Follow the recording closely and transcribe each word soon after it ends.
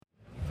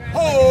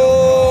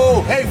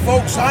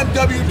folks. I'm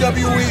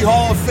WWE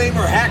Hall of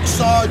Famer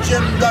Hacksaw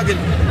Jim Duggan,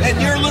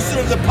 and you're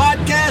listening to the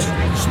podcast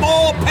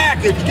Small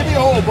Package. Give me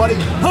a hole, buddy.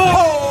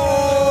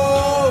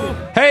 Ho!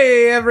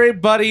 Hey,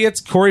 everybody,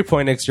 it's Corey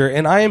Poindexter,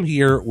 and I am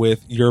here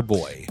with your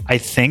boy. I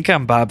think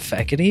I'm Bob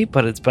Feckety,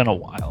 but it's been a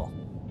while.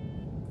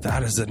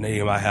 That is a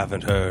name I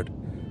haven't heard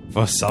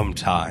for some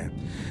time.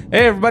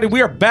 Hey, everybody,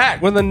 we are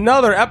back with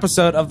another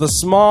episode of the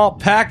Small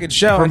Package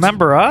Show.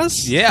 Remember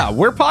us? Yeah,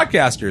 we're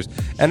podcasters.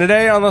 And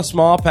today on the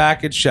Small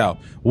Package Show,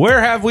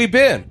 where have we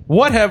been?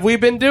 What have we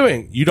been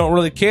doing? You don't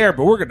really care,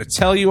 but we're going to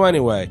tell you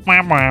anyway.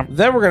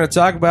 Then we're going to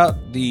talk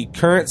about the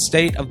current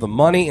state of the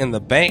Money in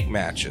the Bank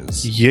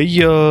matches.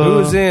 Yeah.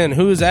 Who's in,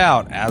 who's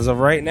out as of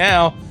right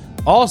now.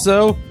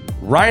 Also,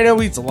 Rhino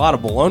eats a lot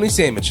of bologna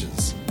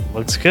sandwiches.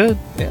 Looks good.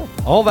 Yeah,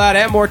 all that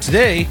and more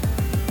today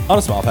on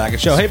a Small Package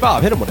Show. Hey,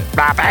 Bob, hit him with it.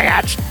 Bob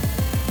Package.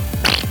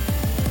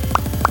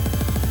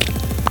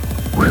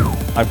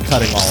 I'm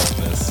cutting all of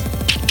this.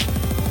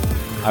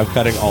 I'm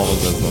cutting all of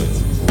those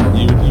noises.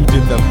 You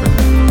did them for me.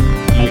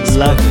 I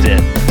loved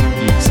it.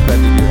 You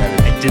expended your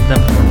energy. I did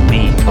them for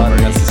me.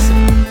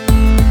 Unnecessary.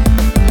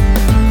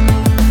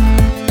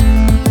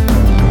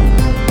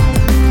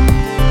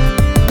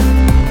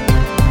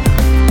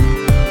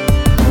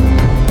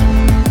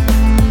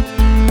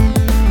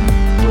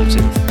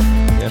 Bluetooth.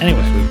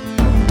 Anyway.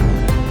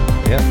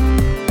 Yeah.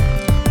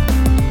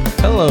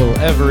 Hello,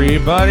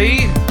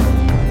 everybody.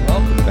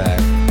 Welcome back.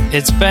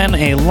 It's been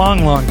a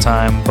long, long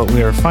time, but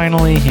we are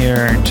finally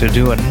here to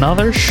do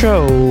another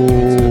show.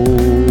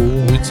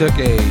 We took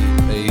a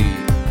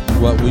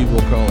what we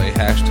will call a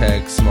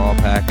hashtag small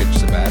package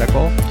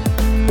sabbatical.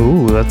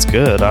 Ooh, that's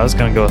good. I was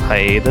going to go with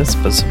hiatus,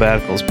 but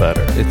sabbatical's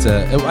better.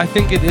 I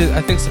think it is.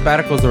 I think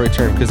sabbatical is the right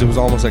term because it was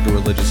almost like a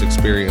religious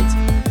experience.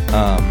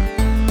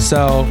 And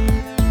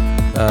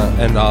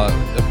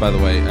by the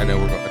way, I know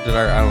we're going. I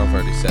don't know if I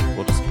already said.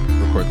 We'll just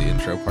record the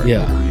intro part.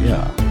 Yeah.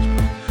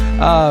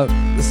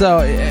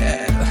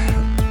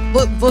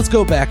 Let's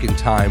go back in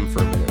time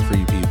for a minute for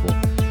you people.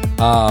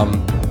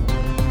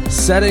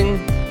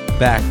 Setting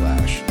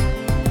Backlash,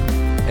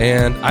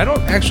 and I don't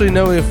actually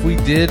know if we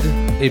did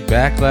a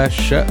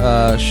Backlash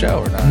show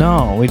or not.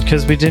 No,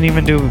 because we didn't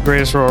even do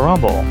Greatest Royal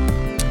Rumble.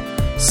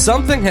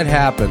 Something had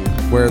happened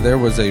where there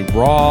was a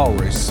Raw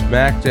or a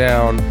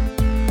SmackDown,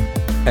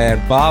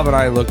 and Bob and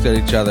I looked at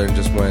each other and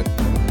just went,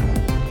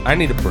 "I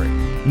need a break."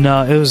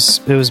 No, it was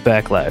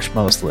Backlash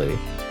mostly.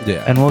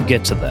 Yeah, And we'll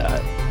get to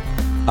that.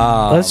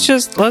 Let's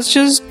just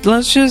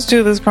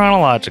do this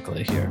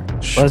chronologically here.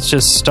 Sure. Let's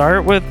just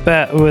start with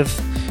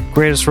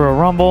Greatest Royal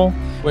Rumble.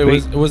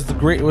 wait, was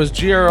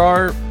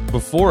GRR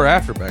before or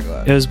after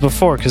Backlash? It was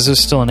before because it was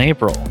still in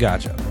April.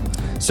 Gotcha.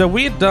 So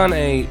we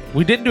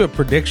didn't do a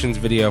predictions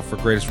video for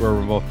Greatest Royal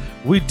Rumble.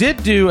 We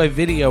did do a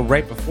video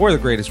right before the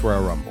Greatest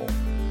Royal Rumble,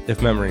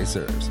 if memory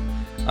serves,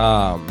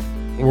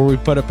 where we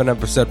put up an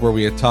episode where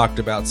we had talked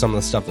about some of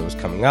the stuff that was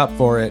coming up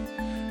for it.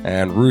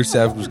 And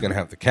Rusev was going to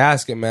have the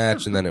casket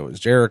match, and then it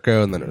was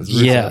Jericho, and then it was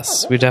Rusev.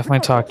 Yes, we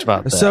definitely talked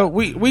about that. So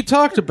we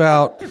talked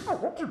about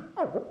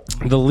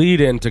the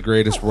lead into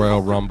Greatest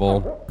Royal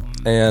Rumble,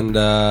 and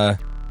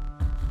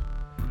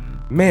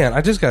man, I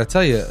just got to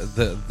tell you,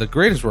 the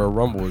Greatest Royal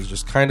Rumble was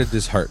just kind of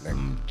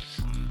disheartening.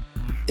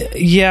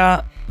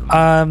 Yeah,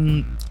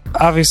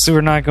 obviously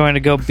we're not going to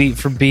go beat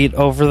for beat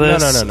over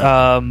this.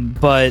 No.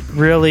 But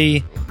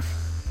really,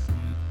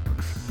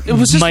 It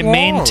was just my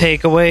main long.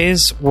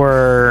 takeaways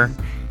were: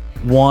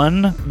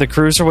 one, the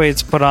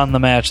cruiserweights put on the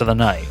match of the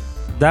night.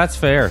 That's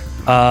fair.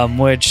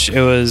 Which it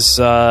was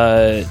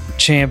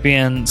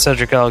champion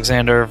Cedric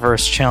Alexander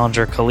versus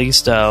challenger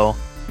Kalisto,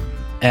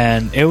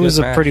 and it was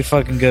a match. pretty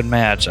fucking good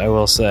match, I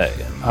will say.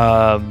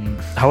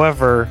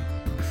 However,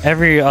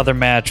 every other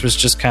match was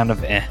just kind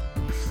of eh.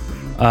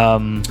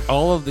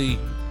 All of the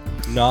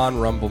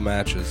non-Rumble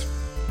matches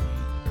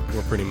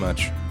were pretty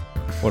much,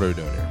 what are we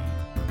doing here?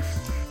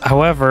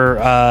 However,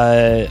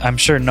 I'm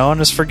sure no one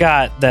has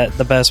forgot that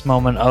the best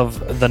moment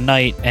of the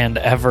night and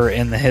ever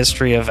in the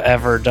history of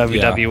ever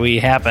WWE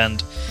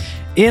happened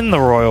in the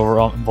Royal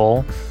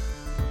Rumble,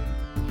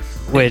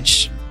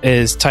 which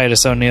is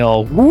Titus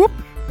O'Neil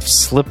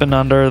slipping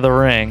under the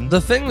ring. The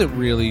thing that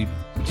really,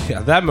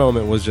 that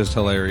moment was just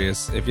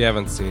hilarious. If you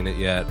haven't seen it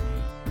yet,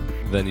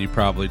 then you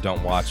probably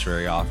don't watch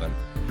very often,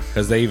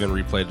 because they even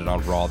replayed it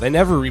on Raw. They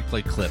never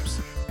replay clips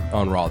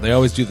on Raw. They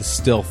always do the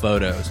still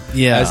photos.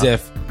 Yeah. As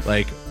if,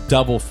 like,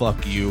 double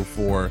fuck you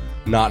for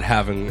not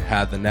having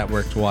had the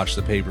network to watch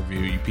the pay-per-view,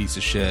 you piece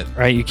of shit.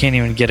 Right, you can't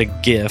even get a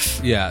GIF.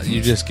 Yeah,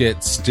 you just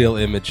get still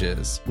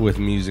images with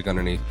music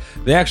underneath.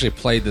 They actually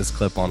played this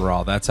clip on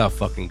Raw. That's how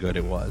fucking good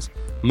it was.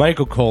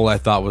 Michael Cole, I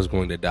thought, was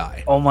going to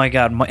die. Oh my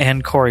god,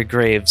 and Corey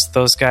Graves.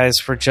 Those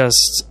guys were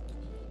just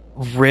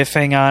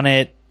riffing on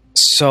it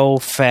so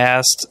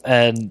fast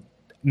and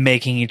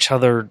making each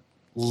other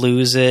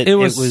lose it. It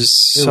was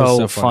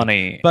so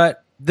funny. But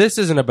this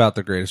isn't about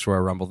the Greatest Royal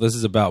Rumble. This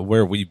is about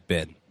where we've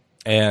been.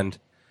 And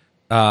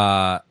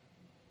so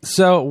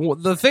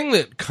the thing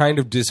that kind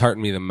of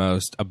disheartened me the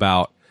most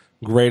about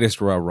Greatest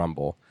Royal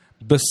Rumble,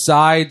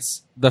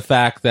 besides the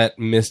fact that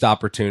missed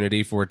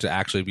opportunity for it to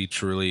actually be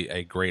truly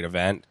a great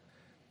event,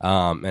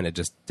 and it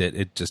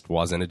just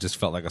wasn't. It just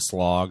felt like a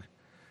slog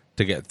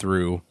to get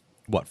through.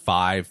 What,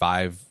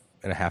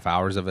 5.5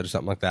 hours of it or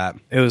something like that?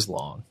 It was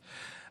long.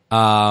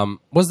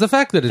 Was the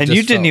fact that it and just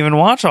you didn't even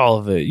watch all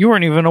of it. You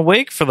weren't even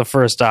awake for the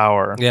first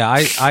hour. Yeah,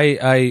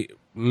 I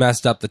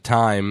messed up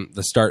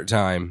the start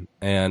time,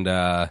 and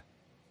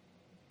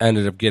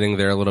ended up getting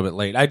there a little bit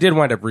late. I did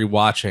wind up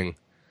rewatching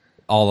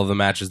all of the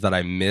matches that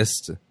I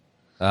missed,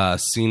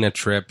 Cena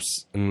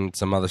trips and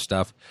some other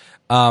stuff.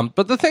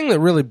 But the thing that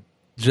really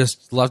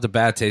just left a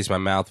bad taste in my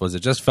mouth was it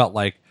just felt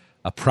like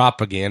a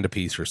propaganda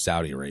piece for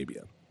Saudi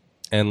Arabia.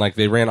 And like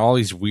they ran all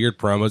these weird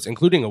promos,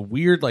 including a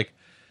weird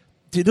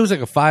dude, there was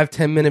like a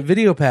 5-10 minute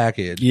video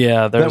package.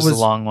 Yeah, there was a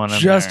long one in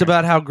just there.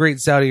 about how great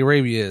Saudi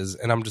Arabia is.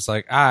 And I'm just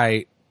like,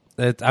 I'll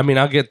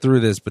get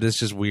through this, but it's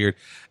just weird.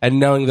 And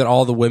knowing that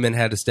all the women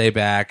had to stay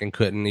back and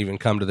couldn't even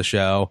come to the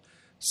show.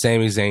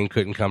 Sami Zayn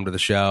couldn't come to the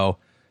show.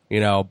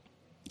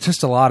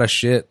 Just a lot of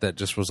shit that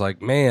just was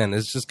like, man,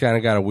 it's just kind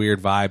of got a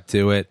weird vibe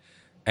to it.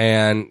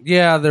 And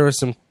yeah, there was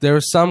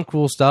some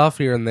cool stuff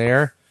here and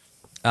there.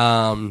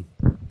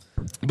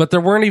 But there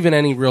weren't even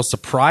any real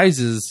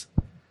surprises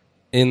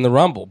in the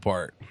Rumble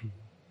part.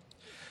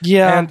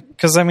 Yeah,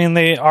 because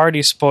they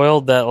already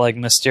spoiled that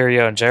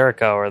Mysterio and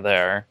Jericho are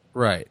there.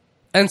 Right.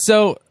 And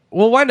so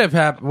what wound up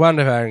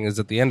happening is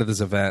at the end of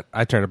this event,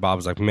 I turned to Bob and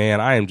was like, man,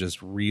 I am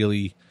just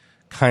really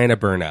kind of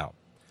burnt out.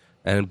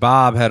 And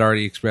Bob had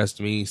already expressed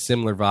to me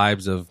similar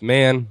vibes of,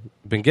 man,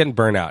 I've been getting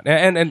burnt out.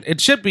 And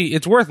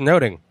it's worth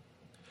noting,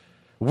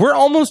 we're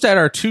almost at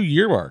our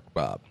 2-year mark,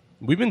 Bob.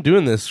 We've been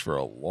doing this for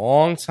a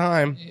long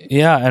time.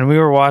 Yeah, and we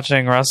were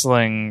watching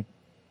wrestling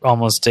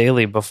almost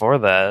daily before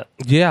that.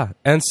 Yeah.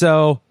 And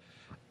so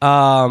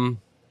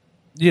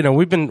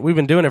we've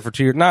been doing it for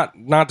 2 years. Not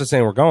to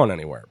say we're going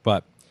anywhere,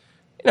 but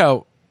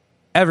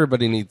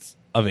everybody needs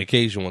a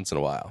vacation once in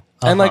a while.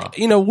 And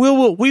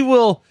we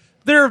will.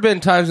 There have been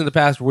times in the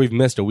past where we've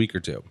missed a week or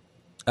two,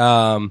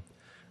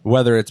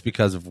 whether it's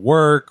because of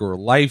work or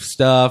life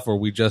stuff, or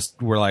we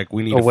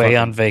need away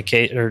on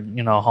vacation or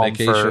home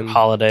for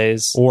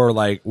holidays, or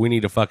we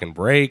need a fucking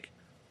break.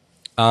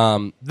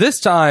 This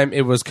time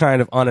it was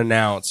kind of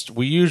unannounced.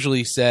 We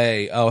usually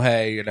say, oh,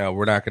 hey,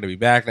 we're not going to be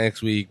back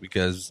next week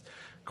because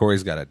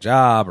Corey's got a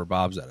job or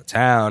Bob's out of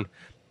town.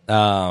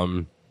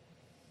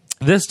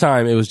 This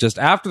time it was just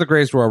after the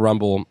Greatest Royal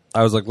Rumble.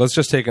 I was like, let's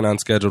just take an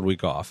unscheduled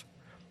week off.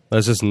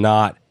 Let's just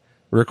not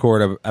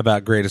record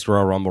about Greatest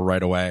Royal Rumble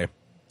right away.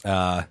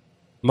 My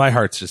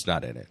heart's just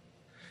not in it.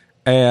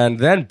 And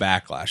then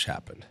Backlash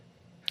happened.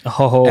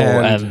 Oh,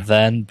 and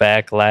then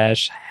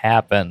Backlash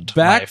happened,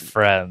 my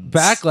friends.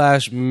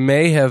 Backlash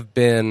may have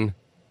been,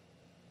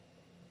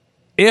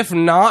 if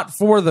not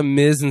for the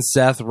Miz and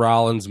Seth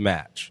Rollins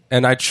match,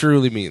 and I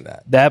truly mean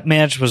that. That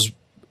match was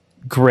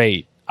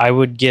great. I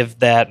would give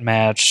that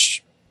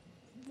match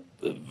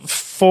maybe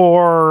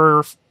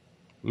 4.25.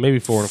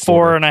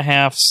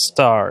 4.5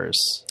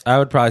 stars. I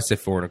would probably say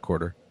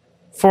 4.25.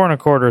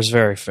 4.25 is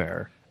very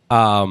fair.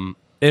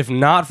 If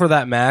not for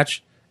that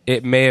match,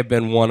 it may have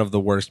been one of the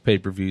worst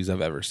pay-per-views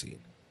I've ever seen.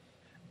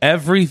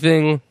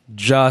 Everything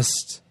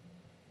just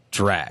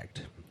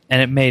dragged.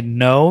 And it made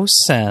no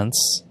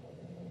sense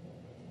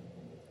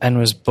and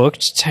was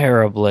booked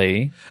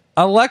terribly.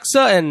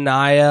 Alexa and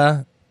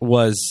Nia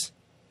was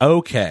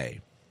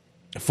okay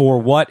for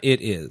what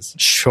it is.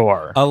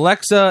 Sure.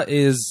 Alexa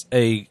is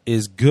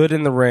good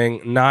in the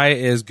ring. Nia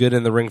is good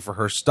in the ring for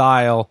her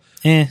style.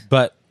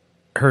 But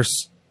her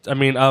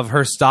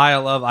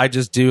style of, I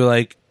just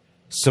do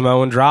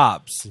Samoan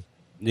drops.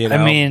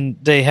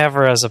 They have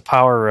her as a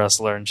power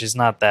wrestler and she's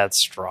not that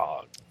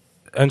strong.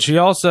 And she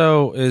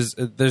also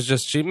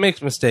she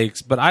makes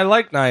mistakes, but I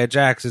like Nia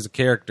Jax as a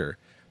character.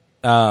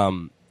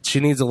 She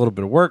needs a little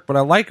bit of work, but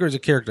I like her as a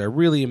character. I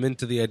really am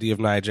into the idea of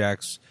Nia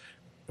Jax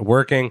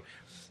working.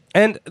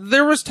 And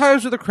there was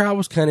times where the crowd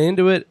was kind of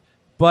into it,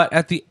 but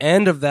at the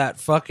end of that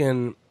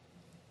fucking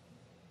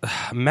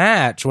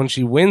match, when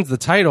she wins the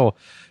title,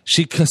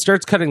 she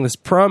starts cutting this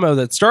promo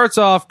that starts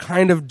off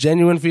kind of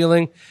genuine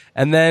feeling,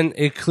 and then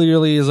it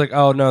clearly is like,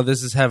 oh no,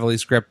 this is heavily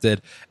scripted.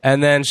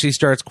 And then she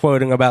starts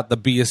quoting about the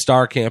Be a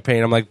Star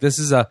campaign. I'm like,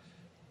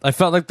 I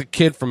felt like the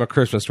kid from A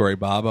Christmas Story,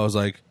 Bob. I was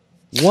like,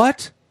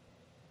 what?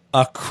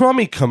 A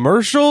crummy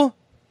commercial?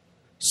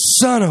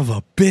 Son of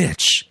a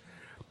bitch.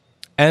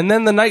 And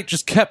then the night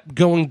just kept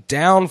going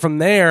down from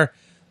there.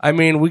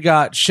 We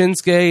got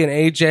Shinsuke and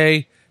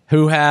AJ,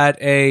 who had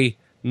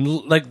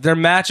their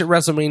match at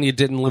WrestleMania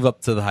didn't live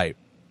up to the hype.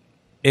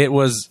 It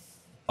was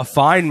a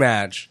fine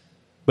match,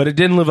 but it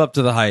didn't live up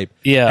to the hype.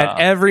 Yeah. And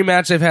every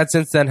match they've had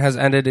since then has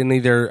ended in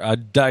either a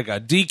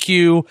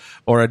DQ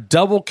or a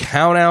double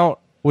count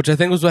out, which I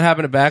think was what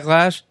happened at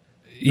Backlash.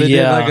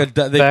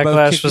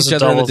 Backlash was a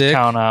double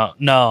count out.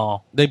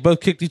 No. They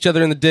both kicked each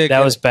other in the dick.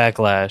 That was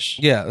Backlash.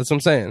 Yeah, that's what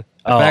I'm saying.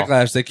 At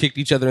Backlash, they kicked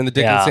each other in the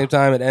dick at the same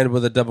time. It ended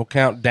with a double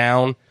count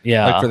down.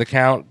 Yeah. For the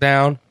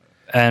countdown.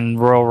 And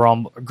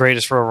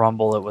Greatest Royal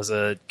Rumble, it was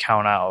a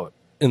count out.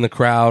 in the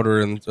crowd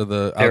or in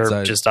the outside.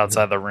 They're just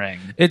outside the ring.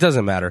 It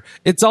doesn't matter.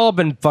 It's all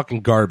been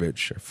fucking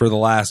garbage for the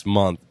last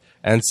month.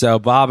 And so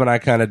Bob and I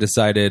kind of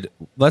decided,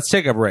 let's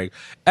take a break.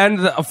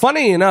 And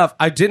funny enough,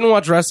 I didn't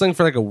watch wrestling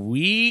for like a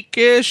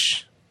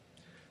week-ish.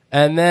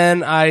 And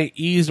then I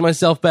eased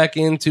myself back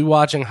into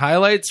watching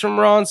highlights from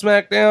Raw and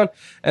SmackDown.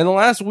 And the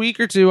last week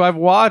or two, I've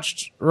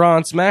watched Raw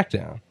and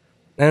SmackDown.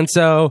 And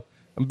so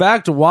I'm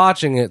back to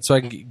watching it so I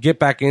can get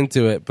back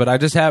into it. But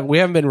we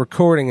haven't been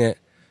recording it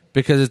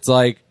because it's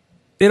like,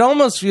 it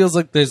almost feels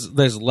like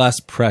there's less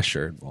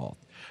pressure involved.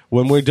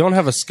 When we don't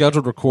have a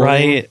scheduled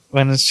recording. Right.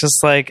 When it's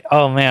just like,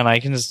 oh man, I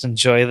can just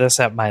enjoy this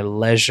at my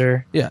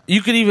leisure. Yeah.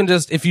 You could even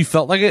just, if you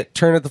felt like it,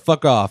 turn it the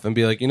fuck off and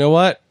be like, you know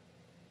what?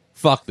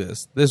 Fuck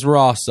this. This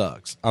Raw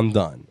sucks. I'm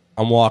done.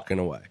 I'm walking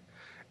away.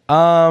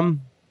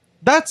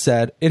 That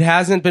said, it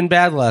hasn't been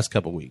bad the last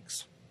couple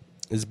weeks.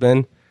 It's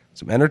been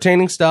some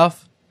entertaining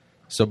stuff.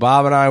 So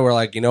Bob and I were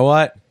like, you know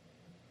what?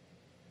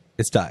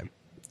 It's time.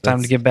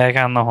 Time to get back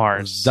on the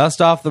horse.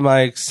 Dust off the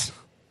mics.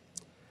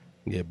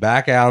 Get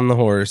back out on the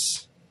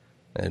horse.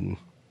 And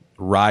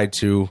ride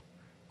to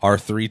our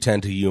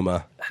 310 to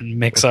Yuma. And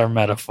mix our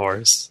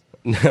metaphors.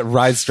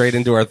 Ride straight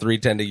into our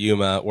 310 to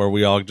Yuma, where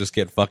we all just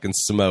get fucking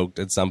smoked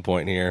at some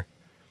point here.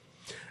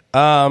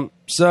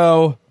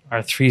 So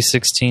our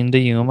 316 to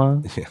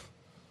Yuma. Yeah,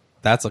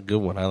 that's a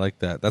good one. I like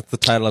that. That's the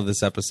title of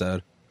this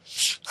episode.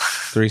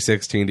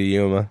 316 to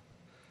Yuma.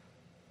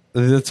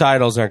 The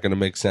titles aren't going to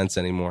make sense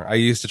anymore. I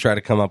used to try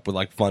to come up with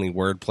like funny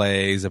word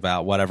plays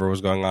about whatever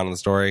was going on in the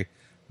story.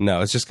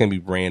 No, it's just going to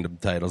be random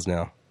titles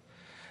now.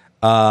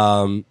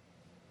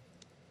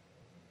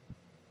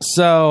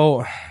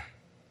 So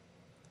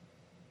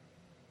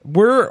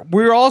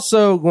we're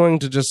also going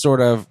to just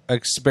sort of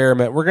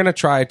experiment. We're going to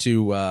try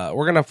to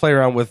we're going to play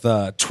around with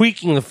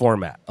tweaking the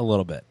format a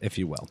little bit, if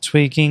you will.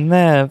 Tweaking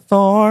that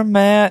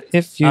format,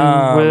 if you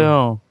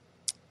will.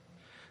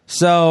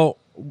 So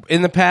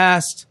in the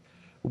past,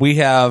 we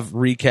have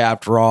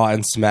recapped Raw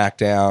and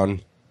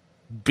SmackDown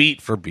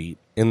beat for beat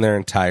in their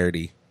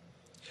entirety.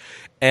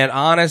 And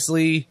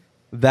honestly,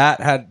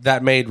 that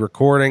made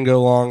recording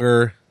go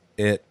longer.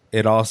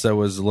 It also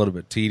was a little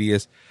bit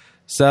tedious.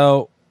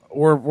 So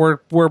we're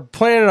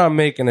planning on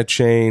making a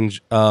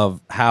change of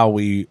how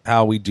we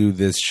do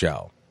this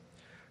show,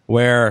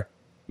 where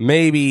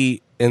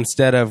maybe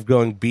instead of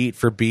going beat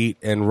for beat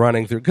and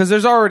running through, because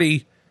there's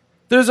already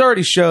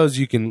shows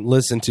you can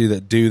listen to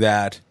that do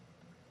that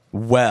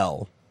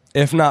well,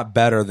 if not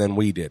better than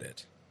we did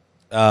it.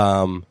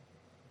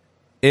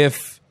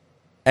 If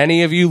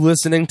any of you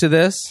listening to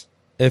this,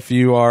 if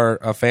you are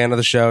a fan of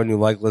the show and you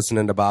like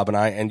listening to Bob and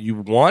I, and you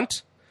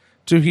want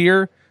to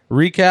hear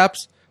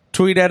recaps,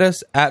 tweet at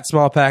us at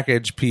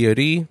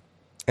smallpackagepod.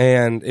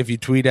 And if you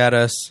tweet at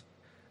us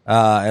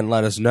and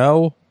let us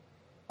know,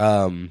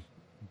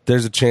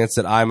 there's a chance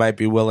that I might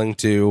be willing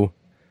to,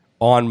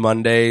 on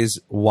Mondays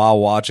while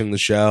watching the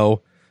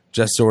show,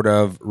 just sort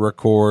of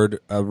record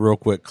a real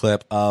quick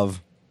clip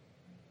of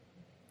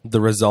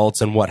the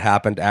results and what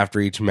happened after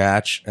each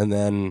match, and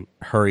then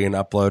hurry and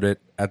upload it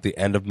at the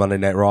end of Monday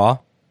Night Raw.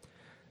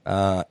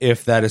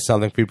 If that is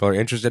something people are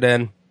interested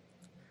in.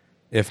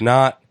 If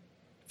not,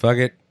 fuck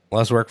it.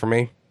 Less work for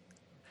me.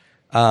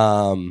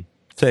 Same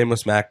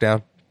with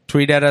SmackDown.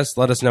 Tweet at us.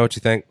 Let us know what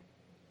you think.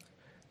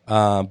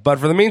 But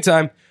for the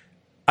meantime,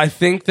 I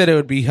think that it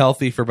would be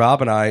healthy for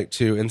Bob and I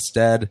to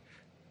instead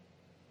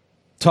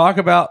talk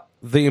about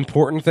the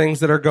important things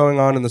that are going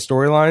on in the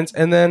storylines,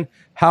 and then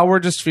how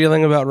we're just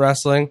feeling about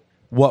wrestling,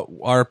 what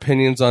our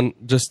opinions on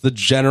just the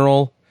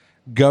general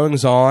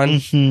goings on,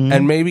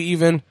 and maybe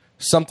even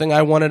something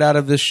I wanted out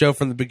of this show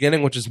from the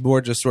beginning, which is more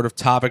just sort of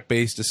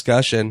topic-based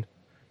discussion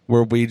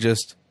where we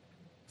just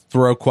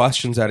throw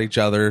questions at each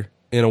other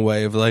in a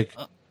way of like,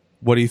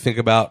 what do you think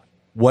about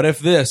what if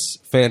this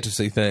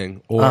fantasy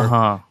thing?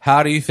 Or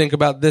how do you think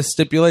about this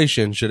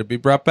stipulation? Should it be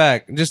brought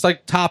back? Just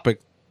like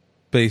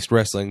topic-based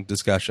wrestling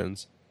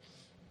discussions.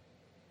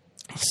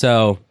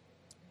 So,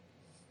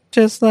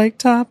 just like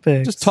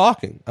topics. Just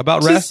talking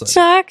about wrestling. Just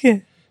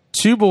talking.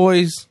 Two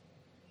boys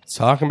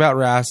talking about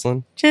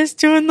wrestling. Just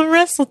doing the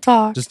wrestle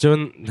talk. Just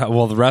doing,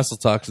 well, the wrestle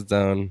talk's its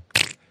own.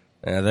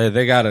 Yeah,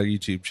 they got a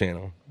YouTube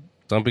channel.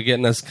 Don't be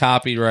getting us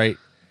copyright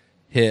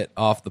hit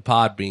off the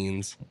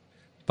Podbeans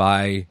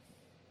by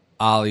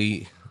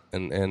Ollie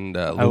and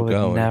Luke I would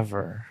Owen.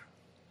 Never.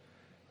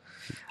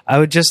 I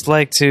would just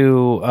like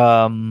to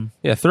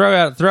throw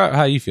out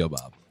how you feel,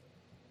 Bob.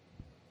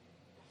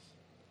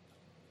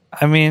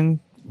 I mean,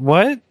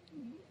 what?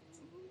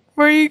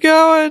 Where are you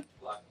going?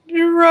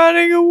 You're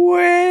running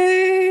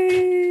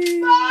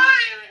away.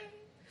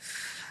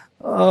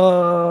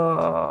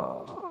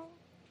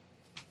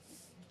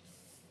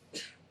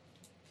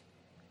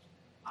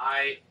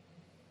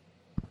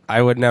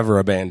 I would never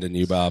abandon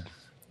you, Bob.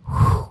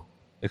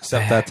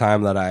 Except that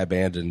time that I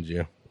abandoned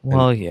you.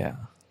 Well, yeah.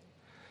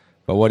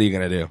 But what are you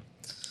going to do?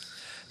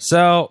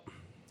 So,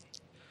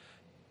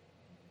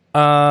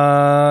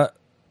 I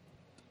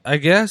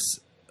guess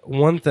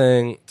one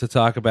thing to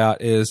talk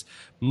about is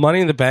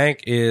Money in the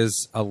Bank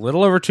is a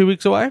little over 2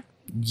 weeks away.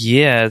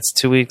 Yeah, it's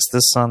 2 weeks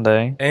this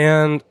Sunday.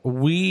 And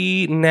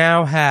we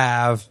now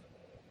have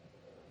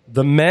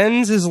the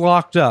men's is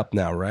locked up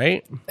now,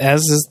 right?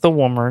 As is the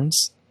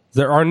women's.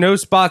 There are no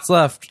spots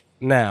left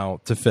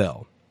now to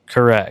fill.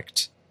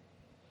 Correct.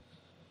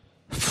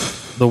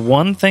 The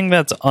one thing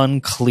that's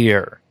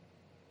unclear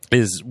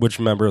is which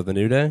member of the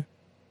New Day?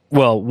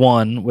 Well,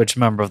 which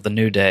member of the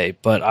New Day,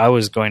 but I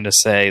was going to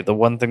say the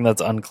one thing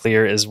that's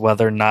unclear is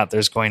whether or not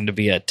there's going to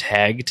be a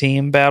tag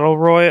team battle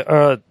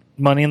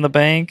Money in the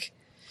Bank.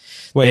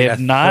 Wait, they have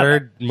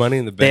third Money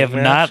in the Bank They have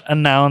match? not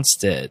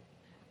announced it.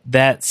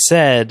 That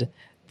said,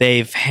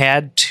 they've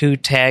had 2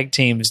 tag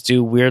teams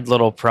do weird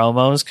little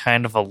promos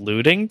kind of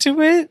alluding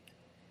to it.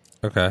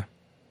 Okay.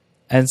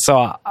 And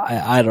so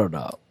I don't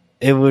know.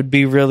 It would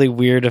be really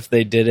weird if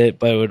they did it,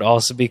 but it would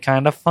also be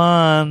kind of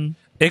fun.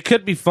 It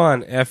could be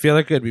fun. I feel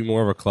like it'd be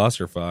more of a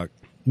clusterfuck.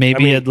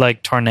 Maybe it'd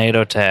like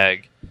tornado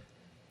tag.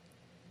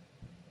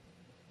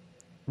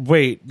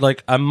 Wait,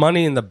 like a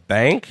Money in the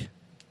Bank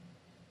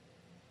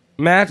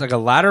match? Like a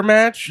ladder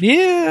match?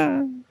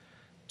 Yeah.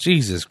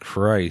 Jesus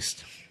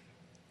Christ.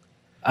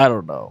 I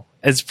don't know.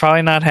 It's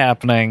probably not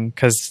happening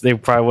because they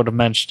probably would have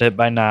mentioned it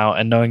by now.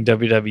 And knowing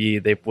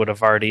WWE, they would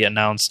have already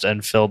announced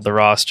and filled the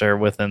roster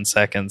within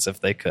seconds if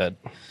they could.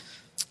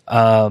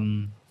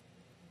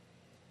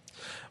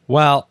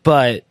 Well,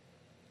 but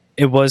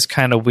it was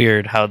kind of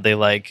weird how they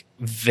like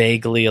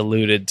vaguely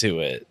alluded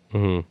to it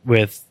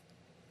with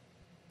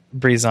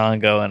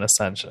Breezango and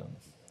Ascension.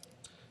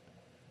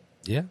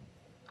 Yeah.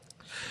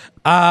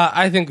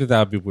 I think that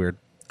would be weird.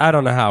 I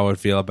don't know how I would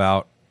feel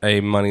about a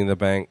Money in the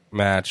Bank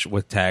match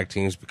with tag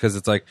teams because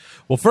it's like,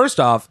 well, first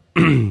off,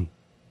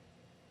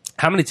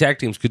 how many tag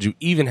teams could you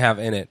even have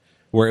in it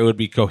where it would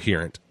be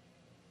coherent?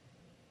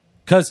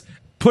 Because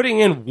putting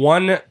in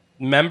one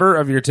member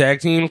of your tag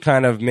team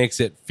kind of makes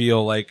it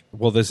feel like,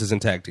 well, this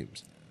isn't tag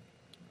teams.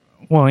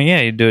 Well, yeah,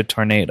 you do a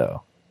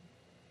tornado.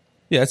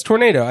 Yeah, it's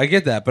tornado. I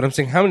get that. But I'm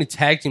saying how many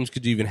tag teams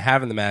could you even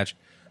have in the match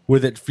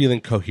with it feeling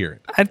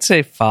coherent? I'd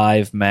say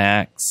 5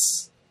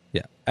 max.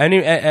 Yeah. I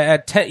mean,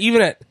 at 10,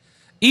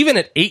 even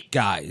at 8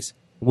 guys,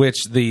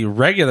 which the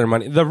regular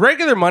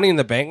Money in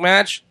the Bank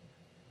match,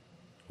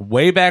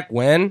 way back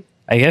when.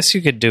 I guess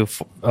you could do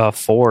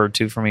 4,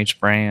 2 from each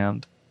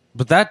brand.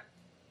 But that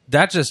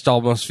just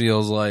almost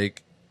feels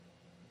like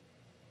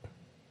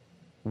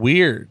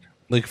weird.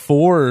 Like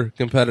 4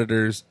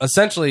 competitors.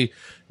 Essentially,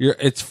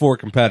 it's 4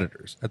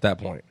 competitors at that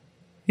point.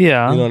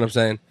 Yeah. You know what I'm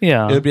saying?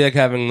 Yeah. It would be like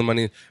having the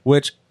money,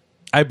 which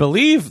I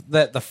believe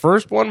that the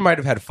first one might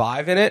have had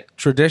 5 in it.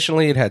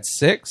 Traditionally, it had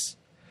 6.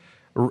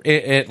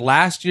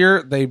 Last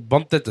year, they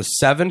bumped it to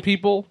 7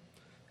 people,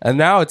 and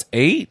now it's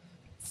 8.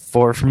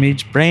 4 from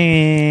each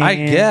brand. I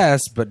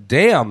guess, but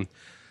damn.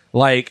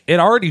 Like, it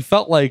already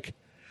felt like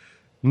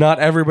not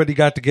everybody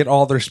got to get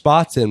all their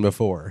spots in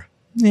before.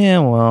 Yeah,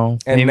 well,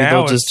 and maybe now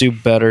they'll just do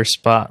better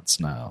spots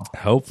now.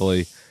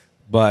 Hopefully.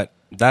 But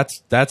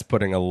that's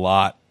putting a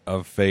lot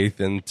of faith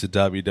into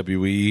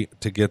WWE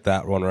to get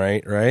that one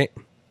right?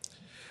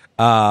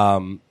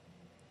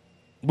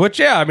 Which,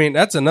 yeah, I mean,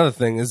 that's another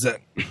thing is that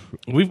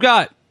we've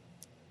got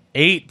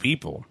 8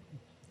 people.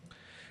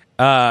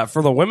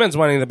 For the women's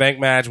Money in the Bank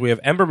match, we have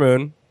Ember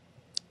Moon,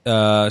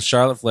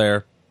 Charlotte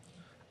Flair,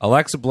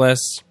 Alexa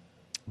Bliss,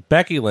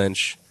 Becky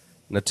Lynch,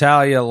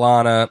 Natalya,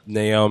 Lana,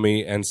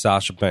 Naomi, and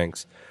Sasha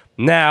Banks.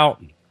 Now,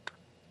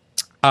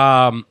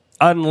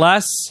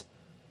 unless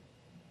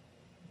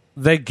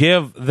they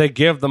give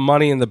the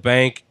Money in the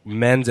Bank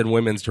men's and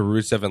women's to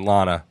Rusev and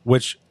Lana,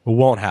 which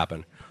won't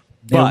happen.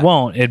 But it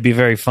won't. It'd be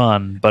very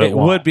fun, but it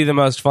won't. Would be the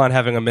most fun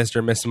having a Mr.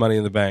 and Miss Money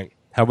in the Bank.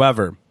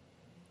 However,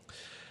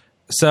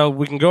 so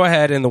we can go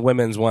ahead in the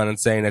women's one and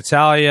say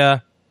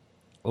Natalya,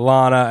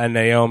 Lana, and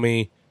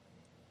Naomi.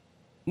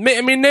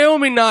 I mean,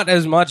 Naomi not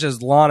as much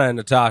as Lana and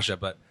Natasha,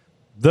 but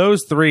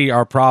those 3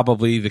 are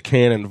probably the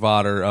cannon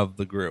fodder of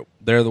the group.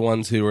 They're the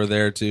ones who are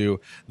there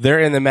they're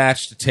in the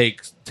match to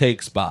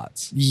take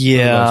spots. Yeah.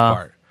 For the most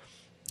part.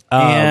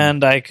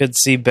 And I could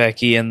see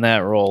Becky in that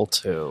role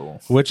too.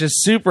 Which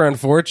is super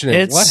unfortunate.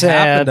 It's what sad,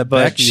 happened to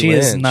but Becky she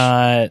Lynch? is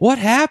not. What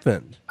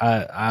happened?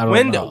 I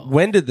don't know.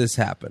 When did this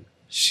happen?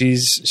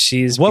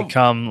 She's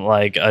become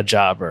like a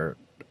jobber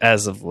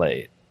as of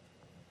late.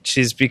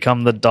 She's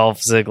become the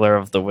Dolph Ziggler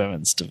of the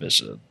women's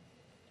division.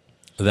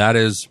 That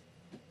is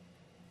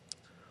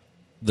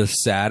the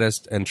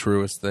saddest and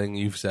truest thing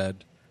you've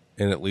said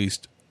in at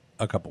least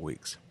a couple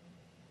weeks.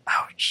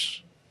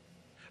 Ouch.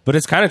 But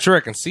it's kind of true.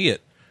 I can see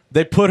it.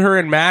 They put her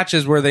in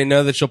matches where they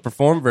know that she'll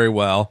perform very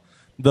well.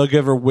 They'll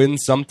give her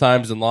wins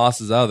sometimes and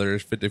losses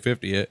others,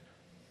 50-50 it.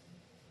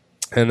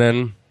 And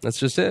then that's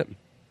just it.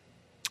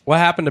 What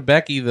happened to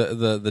Becky,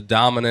 the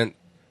dominant,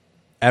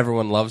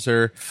 everyone loves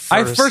her?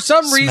 For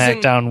some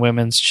reason, SmackDown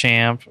Women's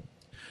Champ.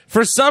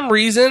 For some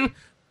reason,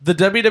 the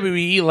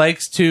WWE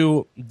likes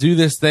to do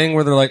this thing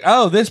where they're like,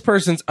 oh, this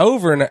person's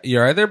over. And you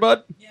all right there,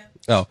 bud? Yeah.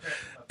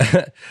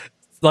 Oh.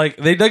 Like,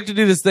 they'd like to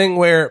do this thing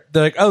where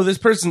they're like, oh, this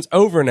person's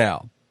over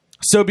now.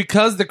 So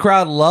because the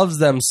crowd loves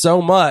them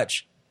so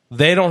much,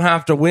 they don't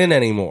have to win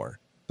anymore.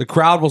 The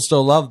crowd will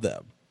still love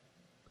them.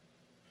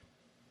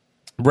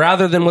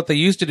 rather than what they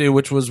used to do,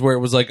 which was where it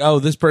was like, oh,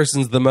 this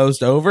person's the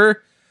most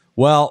over.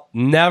 Well,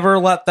 never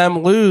let them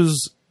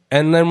lose.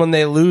 And then when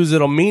they lose,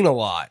 it'll mean a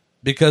lot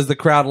because the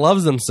crowd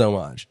loves them so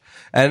much.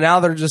 And now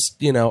they're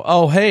just,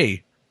 oh,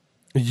 hey,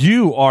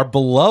 you are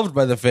beloved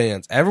by the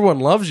fans. Everyone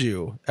loves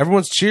you.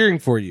 Everyone's cheering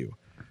for you.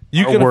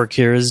 Our work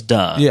here is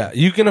done. Yeah,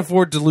 you can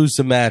afford to lose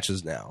some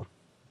matches now.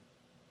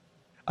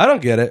 I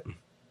don't get it,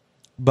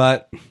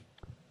 but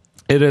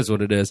it is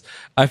what it is.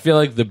 I feel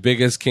like the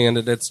biggest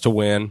candidates to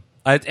win.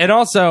 And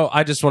also,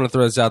 I just want to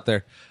throw this out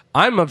there.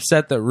 I'm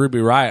upset that Ruby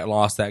Riott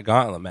lost that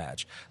gauntlet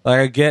match.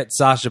 Like, I get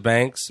Sasha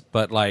Banks,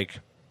 but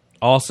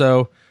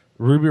also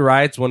Ruby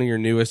Riott's one of your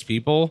newest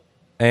people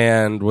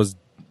and was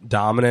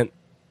dominant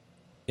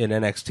in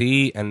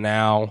NXT, and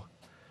now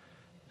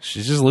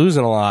she's just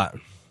losing a lot.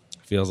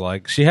 Feels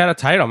like she had a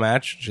title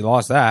match, she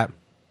lost that.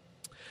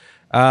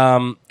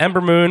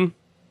 Ember Moon,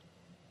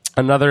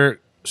 another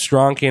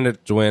strong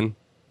candidate to win,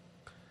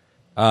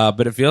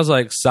 but it feels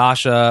like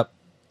Sasha,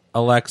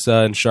 Alexa,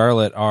 and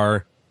Charlotte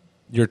are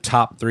your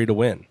top 3 to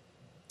win.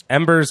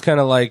 Ember's kind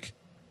of like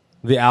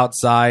the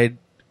outside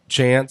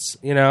chance,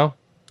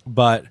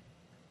 but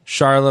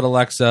Charlotte,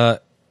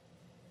 Alexa,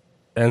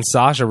 and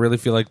Sasha really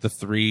feel like the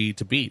 3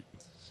 to beat.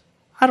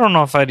 I don't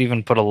know if I'd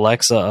even put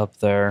Alexa up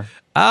there.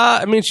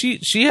 I mean,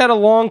 she had a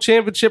long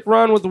championship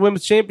run with the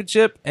women's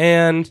championship,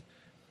 and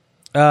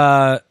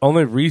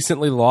only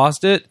recently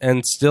lost it,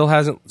 and still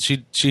hasn't.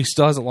 She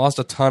still hasn't lost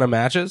a ton of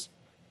matches.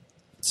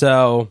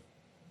 So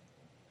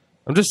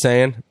I'm just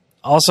saying.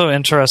 Also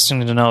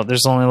interesting to note,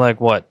 there's only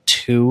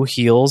 2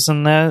 heels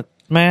in that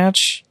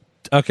match.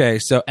 Okay,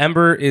 so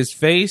Ember is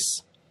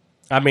face.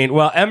 I mean,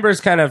 well, Ember's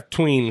kind of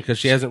tween because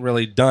she hasn't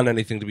really done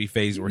anything to be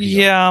face or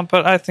heel. Yeah,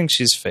 but I think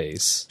she's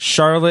face.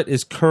 Charlotte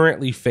is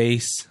currently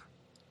face.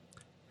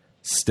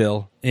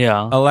 Still.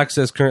 Yeah.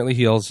 Alexa is currently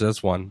heel, so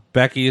that's one.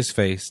 Becky is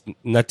face.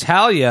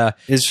 Natalia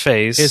is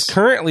face. Is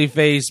currently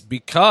face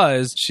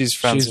because she's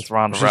friends with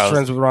Ronda Rousey. She's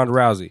friends with Ronda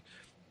Rousey.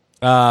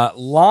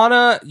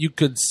 Lana, you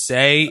could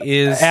say,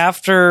 is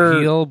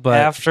heel, but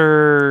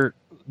after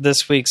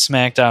this week's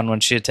SmackDown when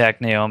she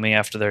attacked Naomi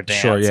after their dance,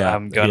 sure, yeah,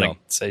 I'm going to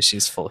say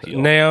she's full heel.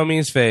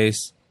 Naomi's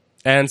face.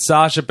 And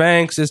Sasha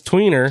Banks is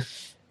tweener.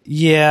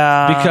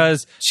 Yeah.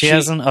 Because she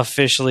hasn't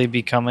officially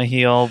become a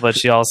heel, but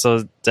she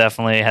also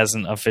definitely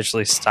hasn't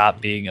officially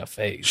stopped being a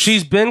face.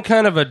 She's been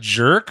kind of a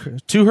jerk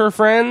to her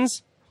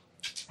friends.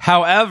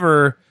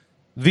 However,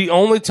 the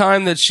only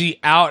time that she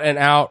out and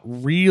out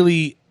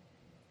really,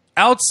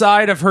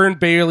 outside of her and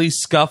Bayley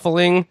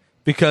scuffling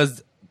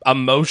because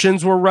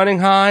emotions were running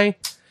high,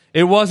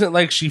 it wasn't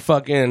like she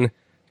fucking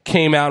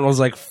came out and was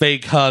like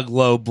fake hug,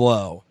 low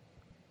blow.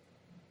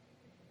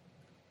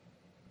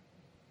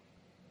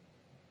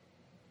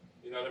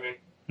 You know what I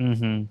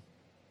mean?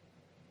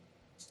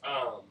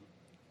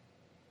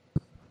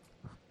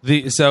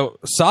 Mm-hmm. So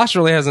Sasha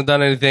really hasn't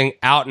done anything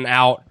out and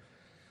out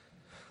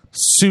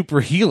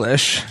super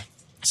heelish,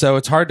 so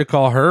it's hard to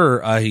call her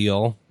a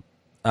heel.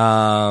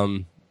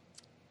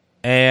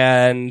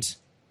 And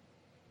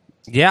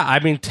yeah, I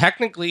mean,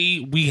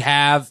 technically we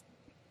have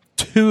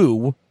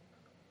 2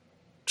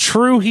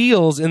 true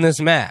heels in this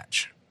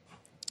match.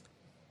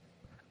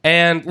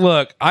 And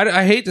look,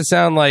 I hate to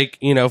sound like,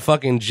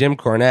 fucking Jim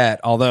Cornette,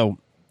 although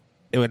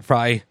it would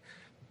probably,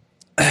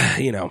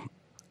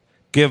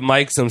 give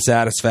Mike some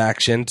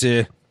satisfaction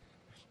to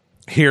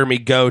hear me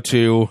go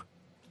to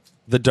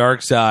the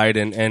dark side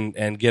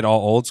and get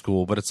all old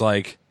school. But it's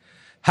like,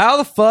 how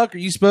the fuck are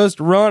you supposed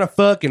to run a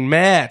fucking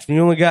match when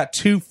you only got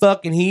 2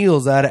 fucking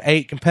heels out of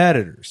 8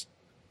 competitors?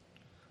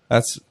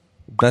 That's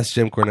best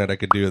Jim Cornette I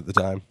could do at the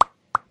time.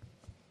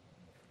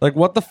 Like,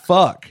 what the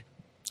fuck?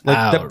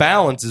 Like, the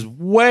balance is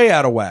way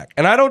out of whack.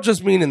 And I don't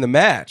just mean in the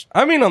match.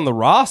 I mean on the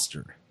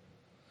roster.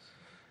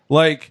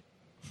 Like,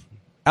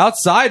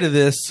 outside of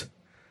this,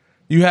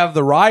 you have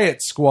the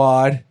Riot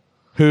Squad,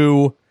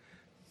 who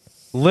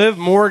Liv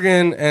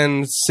Morgan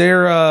and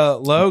Sarah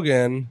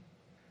Logan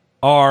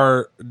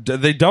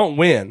they don't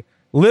win.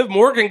 Liv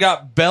Morgan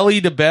got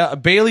Bailey to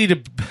bellied.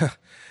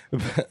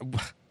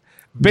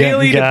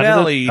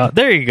 Oh,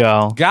 there you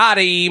go. Got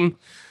him.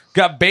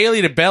 Got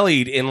Bailey to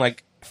bellied in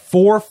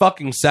 4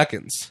 fucking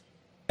seconds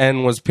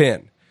and was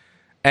pinned.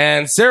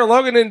 And Sarah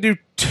Logan didn't do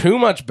too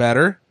much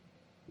better.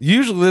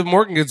 Usually Liv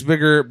Morgan gets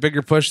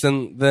bigger push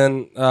than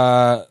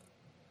Sarah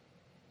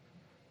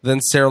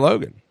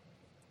Logan.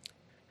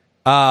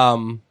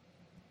 And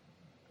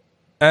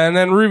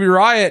then Ruby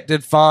Riott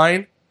did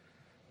fine,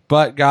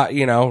 but got,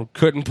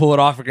 couldn't pull it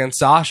off against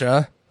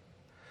Sasha.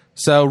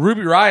 So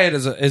Ruby Riott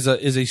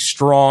is a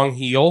strong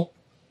heel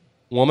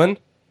woman,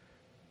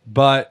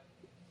 but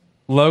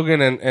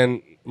Logan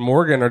and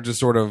Morgan are just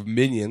sort of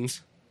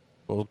minions,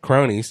 little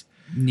cronies.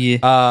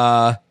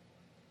 Yeah.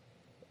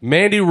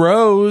 Mandy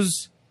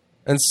Rose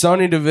and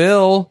Sonya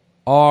Deville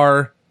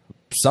are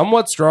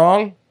somewhat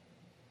strong.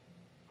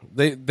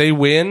 They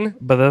win,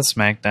 but that's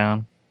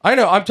SmackDown. I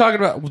know. I'm talking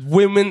about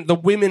women, the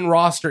women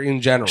roster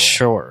in general.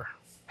 Sure.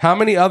 How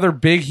many other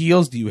big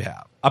heels do you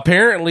have?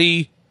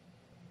 Apparently,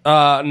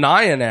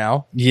 Nia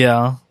now.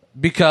 Yeah.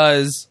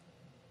 Because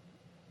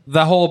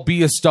the whole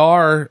 "be a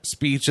star"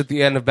 speech at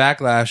the end of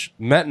Backlash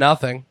meant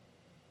nothing.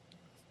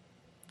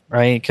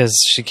 Right, because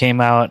she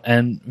came out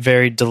and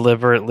very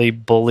deliberately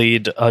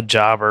bullied a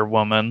jobber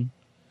woman.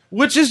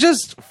 Which is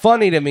just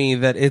funny to me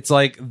that it's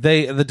like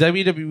the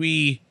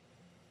WWE,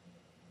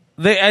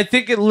 I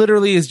think it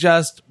literally is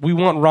just, we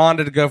want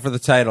Ronda to go for the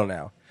title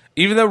now.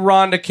 Even though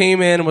Ronda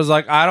came in and was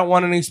like, I don't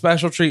want any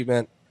special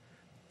treatment.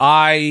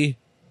 I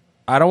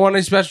don't want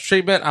any special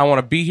treatment. I want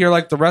to be here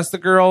like the rest of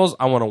the girls.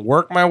 I want to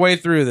work my way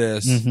through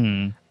this.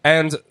 Mm-hmm.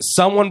 And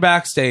someone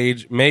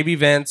backstage, maybe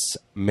Vince,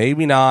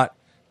 maybe not,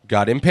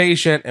 got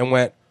impatient and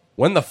went,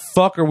 when the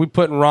fuck are we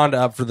putting Ronda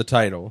up for the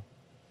title?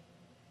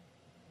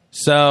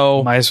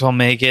 So might as well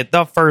make it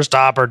the first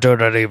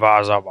opportunity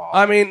possible.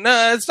 I mean,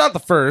 it's not the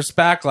first.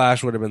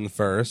 Backlash would have been the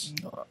first.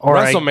 Or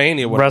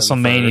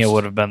WrestleMania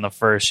would have been the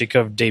first. She could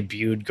have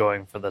debuted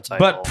going for the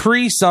title. But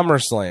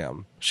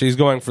pre-SummerSlam, she's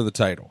going for the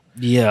title.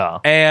 Yeah.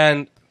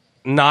 And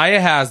Nia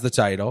has the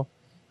title.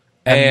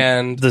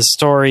 And the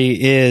story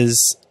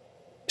is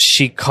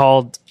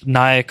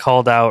Nia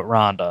called out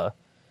Ronda.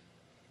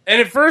 And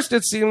at first,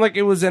 it seemed like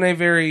it was in a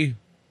very,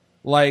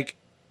 like,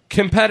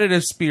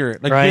 competitive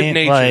spirit, like right? good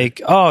nature.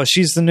 Like, oh,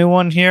 she's the new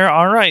one here.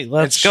 All right,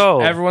 let's go.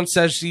 Everyone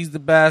says she's the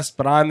best,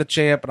 but I'm the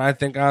champ, and I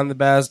think I'm the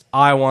best.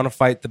 I want to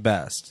fight the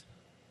best.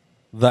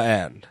 The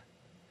end.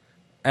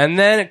 And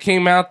then it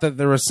came out that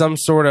there was some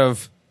sort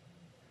of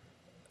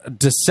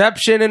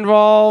deception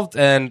involved,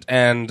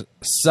 and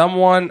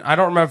someone, I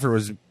don't remember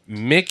if it was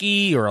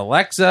Mickey or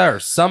Alexa or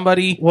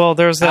somebody. Well,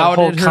 there's that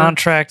whole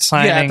contract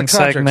signing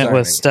segment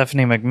with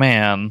Stephanie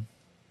McMahon.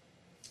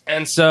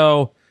 And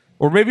so,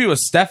 or maybe it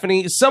was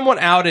Stephanie, someone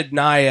outed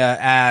Nia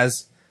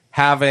as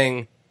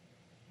having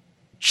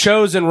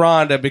chosen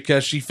Ronda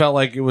because she felt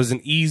like it was an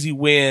easy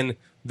win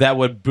that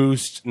would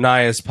boost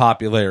Nia's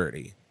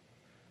popularity.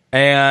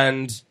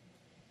 And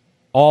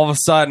all of a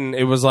sudden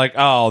it was like,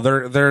 oh,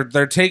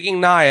 they're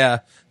taking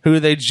Nia, who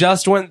they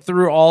just went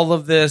through all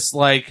of this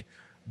like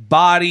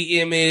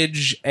body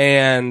image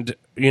and,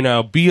 you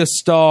know, be a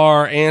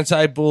star,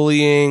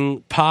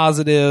 anti-bullying,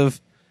 positive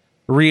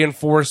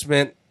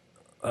reinforcement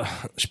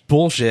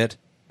bullshit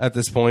at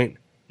this point.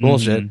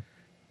 Bullshit.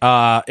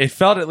 It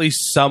felt at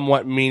least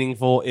somewhat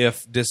meaningful,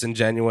 if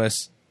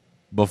disingenuous,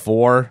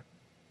 before.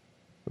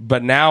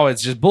 But now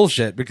it's just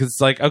bullshit because it's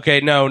like, okay,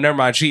 no, never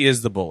mind. She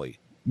is the bully.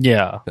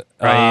 Yeah.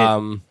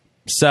 Right.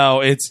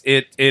 So it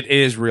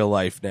is real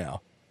life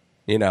now.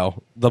 You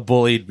know, the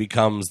bullied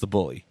becomes the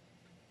bully.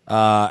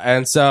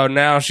 And so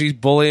now she's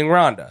bullying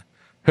Ronda,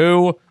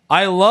 who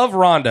I love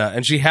Ronda,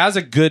 and she has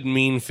a good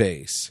mean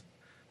face.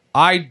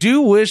 I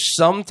do wish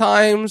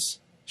sometimes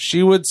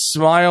she would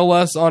smile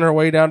less on her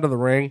way down to the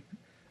ring.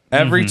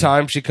 Every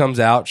time she comes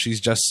out, she's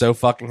just so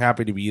fucking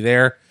happy to be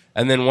there.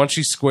 And then once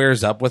she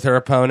squares up with her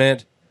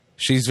opponent,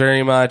 she's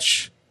very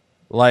much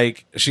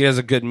like, she has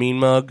a good mean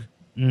mug.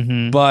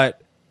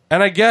 But,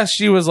 and I guess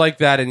she was like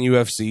that in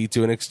UFC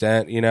to an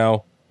extent, you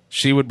know.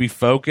 She would be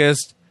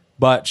focused,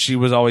 but she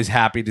was always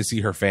happy to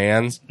see her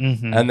fans.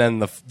 And then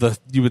the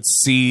you would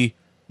see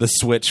the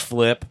switch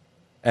flip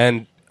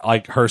and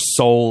like her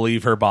soul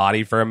leave her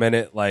body for a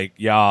minute. Like,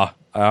 yeah,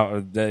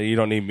 you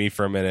don't need me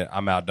for a minute.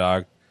 I'm out,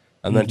 dog.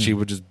 And then she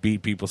would just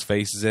beat people's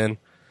faces in.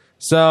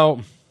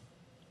 So,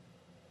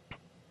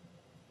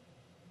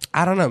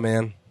 I don't know,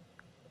 man.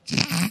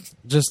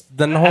 Just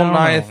the whole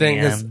Nia thing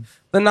has...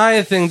 The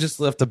Nia thing just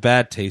left a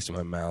bad taste in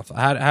my mouth.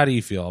 How do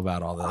you feel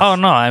about all this? Oh,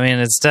 no. I mean,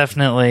 it's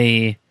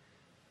definitely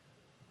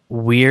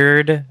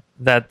weird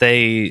that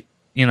they,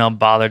 you know,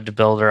 bothered to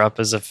build her up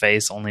as a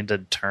face only to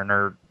turn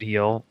her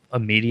heel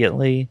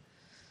immediately.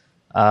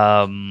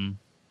 I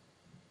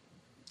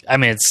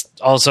mean, it's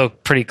also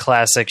pretty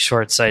classic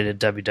short-sighted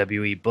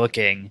WWE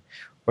booking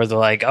where they're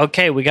like,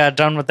 okay, we got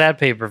done with that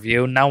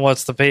pay-per-view. Now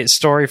what's the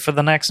story for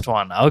the next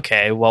one?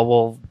 Okay, well,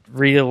 we'll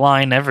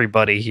realign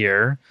everybody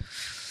here.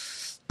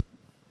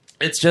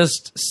 It's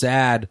just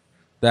sad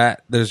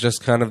that there's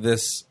just kind of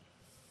this...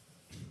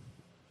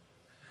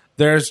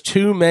 There's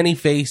too many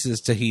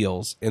faces to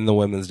heels in the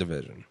women's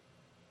division.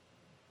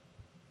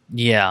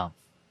 Yeah.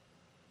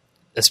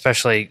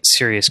 Especially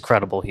serious,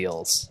 credible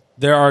heels.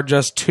 There are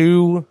just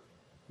too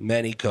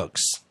many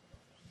cooks.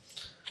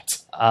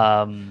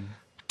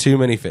 Too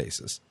many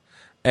faces.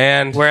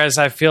 And whereas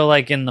I feel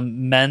like in the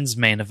men's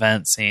main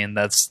event scene,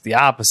 that's the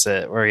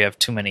opposite, where you have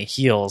too many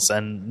heels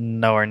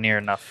and nowhere near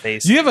enough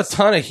faces. You have a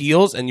ton of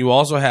heels, and you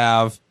also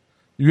have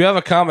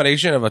a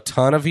combination of a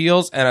ton of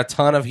heels and a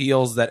ton of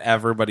heels that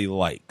everybody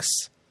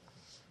likes,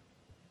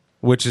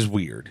 which is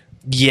weird.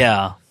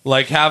 Yeah,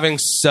 like having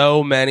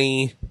so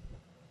many,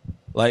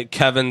 like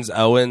Kevin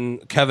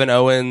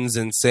Owens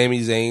and Sami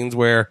Zayn's,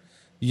 where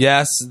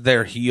yes,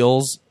 they're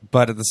heels,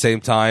 but at the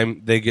same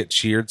time, they get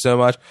cheered so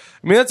much.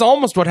 I mean, that's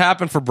almost what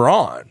happened for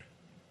Braun.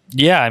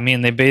 Yeah, I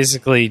mean, they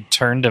basically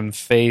turned him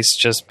face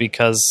just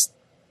because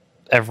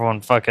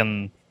everyone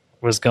fucking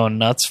was going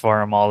nuts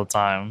for him all the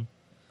time.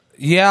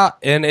 Yeah,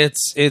 and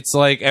it's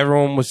like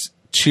everyone was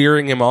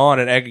cheering him on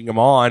and egging him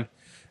on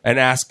and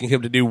asking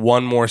him to do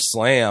one more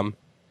slam.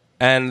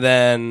 And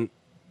then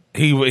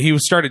he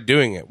started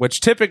doing it,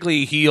 which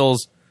typically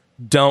heels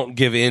don't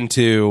give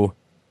into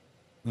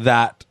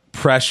that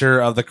pressure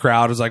of the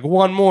crowd. Is like,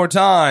 one more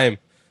time.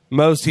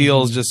 Most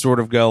heels just sort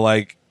of go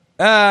like,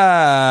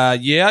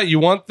 yeah, you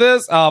want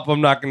this? Oh,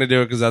 I'm not going to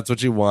do it because that's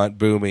what you want.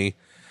 Boomy.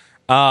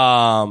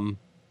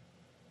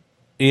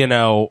 You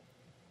know,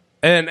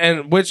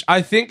 and which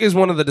I think is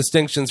one of the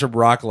distinctions for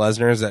Brock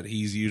Lesnar is that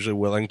he's usually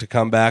willing to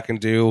come back and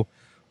do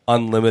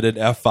unlimited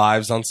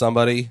F5s on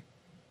somebody.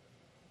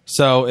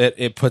 So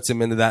it puts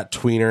him into that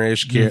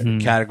tweener-ish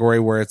category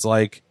where it's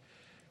like,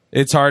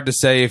 it's hard to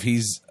say if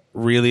he's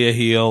really a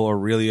heel or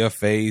really a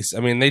face. I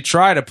mean, they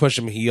try to push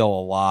him heel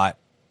a lot,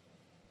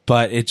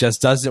 but it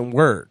just doesn't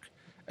work.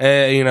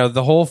 You know,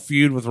 the whole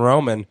feud with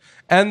Roman.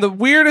 And the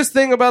weirdest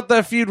thing about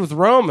that feud with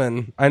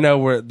Roman, I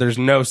know there's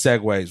no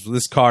segues.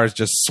 This car is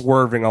just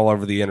swerving all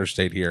over the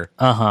interstate here.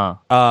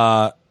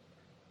 And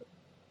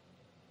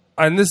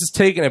this is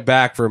taking it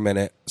back for a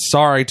minute.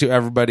 Sorry to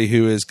everybody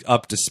who is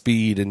up to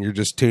speed and you're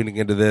just tuning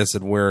into this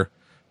and we're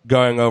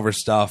going over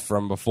stuff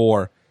from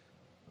before.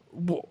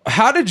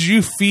 How did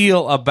you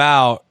feel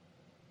about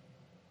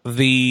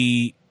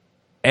the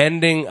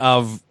ending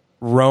of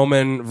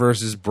Roman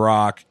versus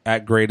Brock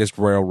at Greatest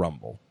Royal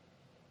Rumble?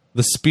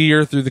 The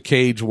spear through the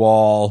cage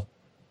wall.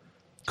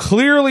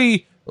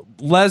 Clearly,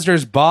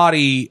 Lesnar's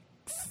body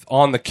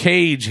on the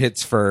cage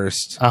hits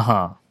first.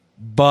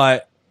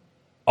 But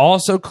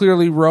also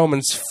clearly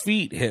Roman's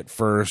feet hit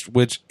first,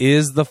 which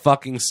is the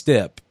fucking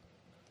stip.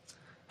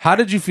 How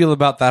did you feel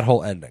about that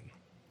whole ending?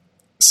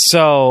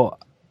 So,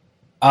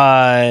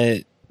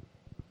 at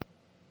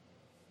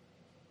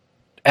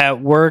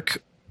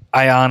work,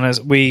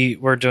 we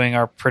were doing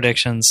our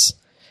predictions,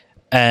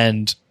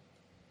 and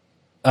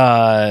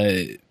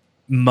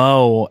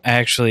Mo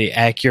actually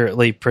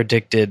accurately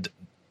predicted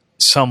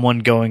someone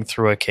going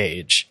through a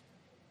cage.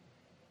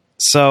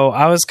 So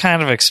I was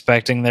kind of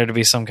expecting there to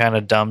be some kind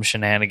of dumb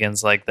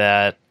shenanigans like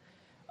that.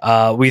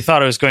 We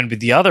thought it was going to be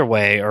the other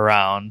way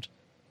around,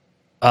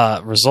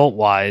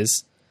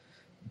 result-wise.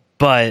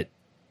 But,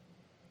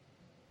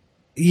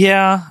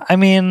 yeah, I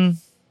mean,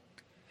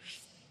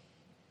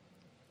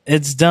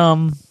 it's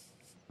dumb.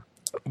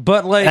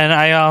 But like, and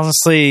I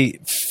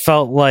honestly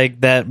felt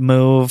like that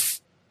move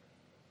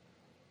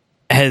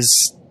has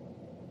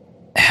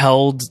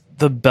held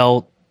the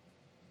belt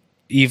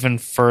even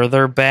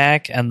further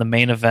back and the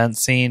main event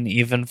scene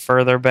even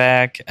further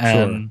back.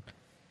 And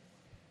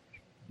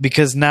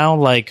because now,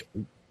 like,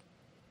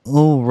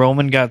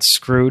 Roman got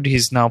screwed.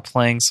 He's now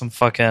playing some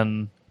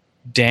fucking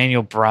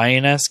Daniel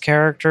Bryan-esque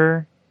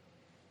character,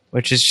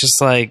 which is just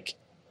like,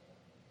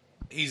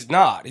 he's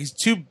not. He's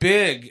too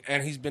big,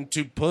 and he's been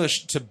too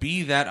pushed to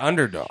be that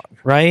underdog.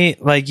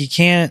 Right? Like, you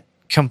can't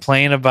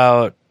complain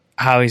about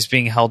how he's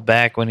being held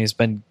back when he's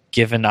been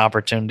given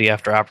opportunity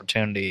after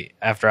opportunity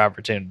after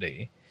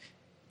opportunity.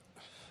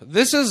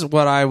 This is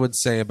what I would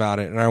say about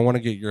it, and I want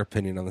to get your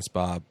opinion on this,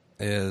 Bob,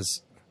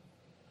 is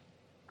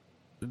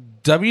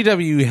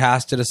WWE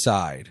has to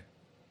decide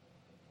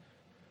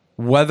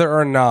whether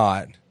or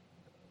not,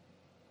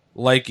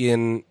 like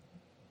in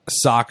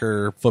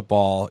soccer,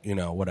 football, you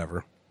know,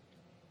 whatever,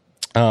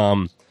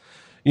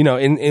 you know,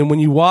 and when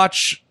you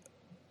watch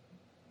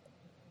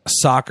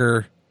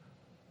soccer,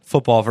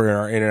 football for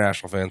our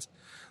international fans,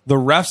 the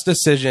ref's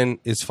decision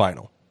is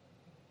final.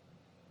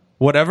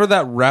 Whatever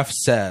that ref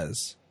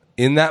says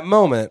in that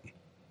moment,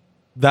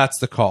 that's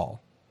the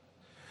call.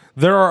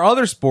 There are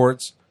other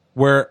sports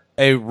where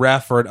a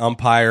ref or an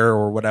umpire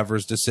or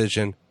whatever's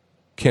decision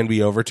can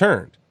be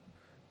overturned,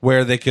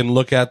 where they can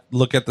look at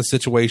the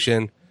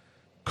situation,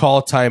 call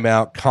a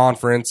timeout,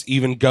 conference,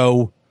 even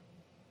go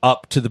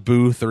up to the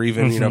booth or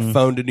even, you know,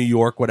 phone to New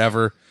York,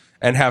 whatever,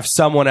 and have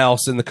someone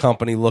else in the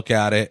company look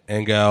at it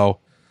and go,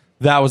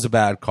 that was a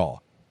bad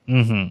call.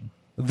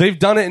 They've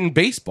done it in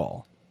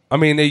baseball. I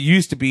mean, it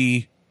used to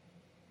be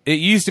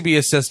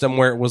a system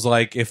where it was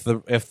like if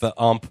the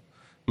ump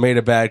made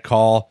a bad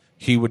call,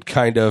 he would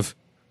kind of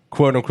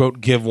quote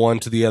unquote give one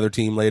to the other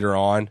team later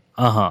on.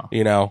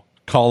 You know,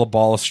 call a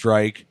ball a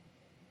strike,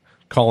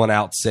 call an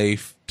out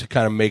safe to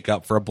kind of make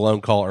up for a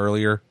blown call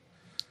earlier.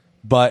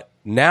 But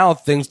now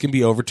things can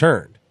be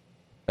overturned.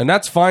 And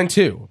that's fine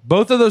too.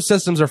 Both of those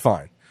systems are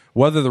fine.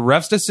 Whether the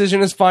ref's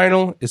decision is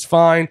final is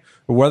fine,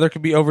 or whether it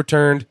can be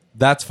overturned,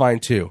 that's fine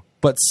too.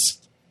 But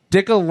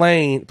pick a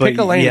lane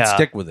and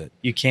stick with it.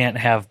 You can't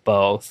have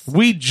both.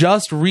 We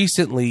just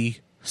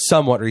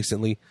somewhat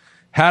recently,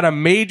 had a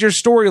major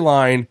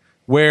storyline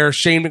where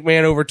Shane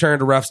McMahon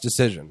overturned a ref's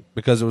decision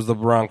because it was the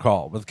wrong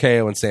call with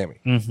KO and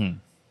Sammy.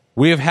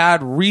 We have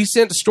had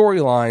recent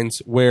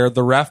storylines where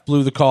the ref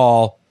blew the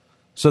call,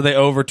 so they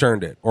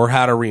overturned it or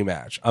had a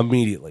rematch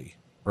immediately,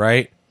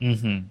 right?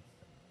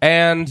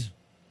 And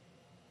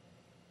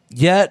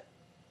yet,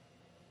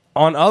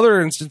 on other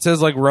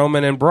instances like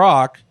Roman and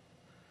Brock,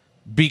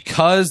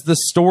 because the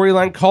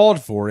storyline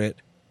called for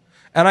it,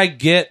 and I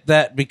get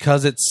that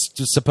because it's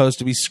supposed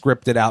to be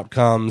scripted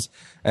outcomes,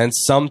 and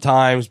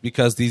sometimes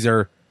because these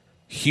are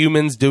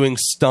humans doing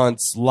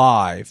stunts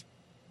live,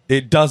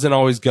 it doesn't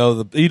always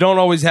go. You don't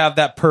always have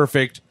that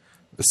perfect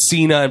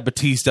Cena and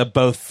Batista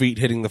both feet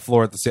hitting the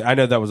floor at the same. I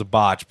know that was a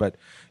botch, but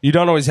you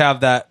don't always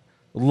have that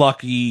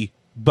lucky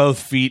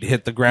both feet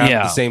hit the ground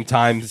at the same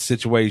time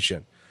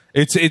situation.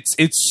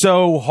 It's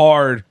so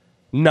hard,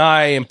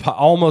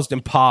 almost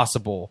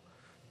impossible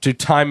to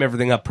time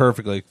everything up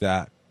perfectly like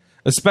that,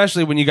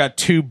 especially when you got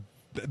two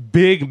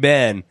big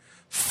men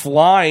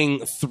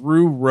flying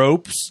through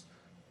ropes,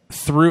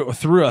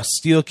 through a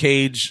steel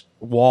cage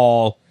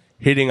wall,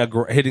 hitting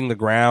the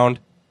ground.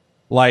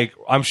 Like,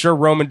 I'm sure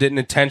Roman didn't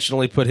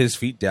intentionally put his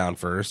feet down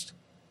first.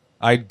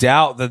 I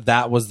doubt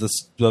that was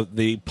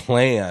the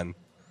plan.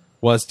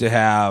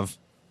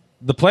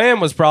 The plan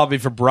was probably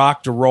for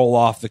Brock to roll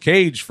off the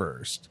cage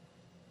first,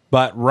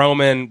 but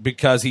Roman,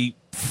 because he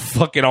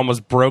fucking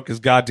almost broke his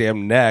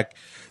goddamn neck,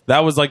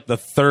 that was like the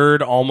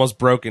third almost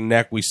broken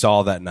neck we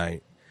saw that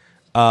night.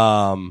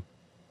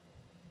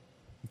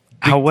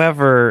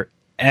 However,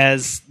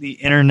 as the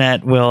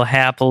internet will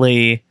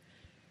happily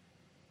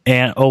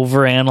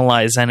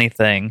overanalyze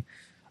anything,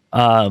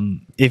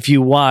 if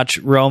you watch,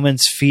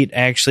 Roman's feet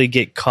actually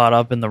get caught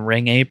up in the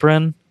ring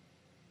apron.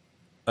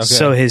 Okay.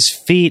 So his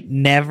feet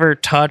never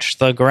touch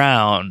the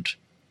ground.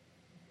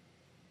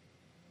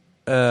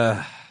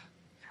 I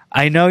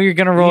know you're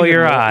going to roll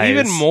your eyes.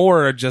 Even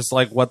more just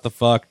like, what the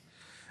fuck?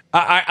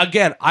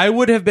 I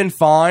would have been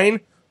fine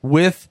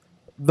with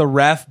the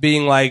ref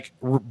being like,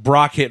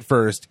 Brock hit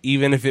first,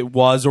 even if it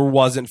was or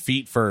wasn't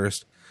feet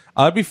first.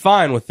 I'd be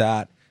fine with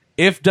that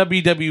if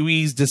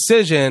WWE's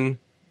decision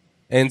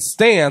and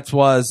stance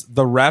was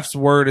the ref's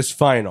word is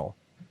final.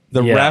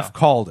 The ref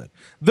called it.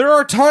 There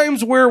are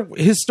times where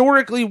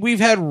historically we've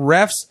had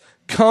refs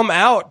come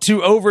out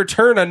to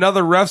overturn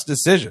another ref's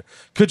decision.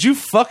 Could you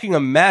fucking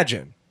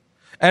imagine?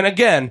 And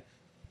again,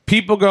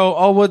 people go,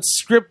 oh, well,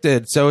 it's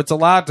scripted, so it's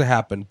allowed to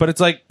happen. But it's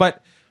like,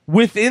 but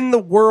within the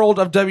world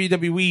of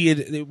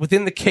WWE,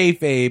 within the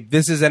kayfabe,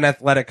 this is an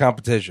athletic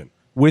competition.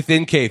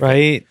 Within kayfabe.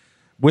 Right.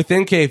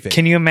 Within kayfabe.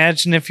 Can you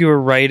imagine if you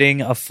were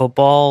writing a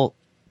football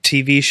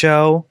TV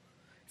show?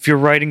 If you're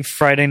writing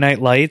Friday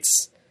Night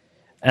Lights,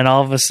 and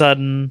all of a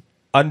sudden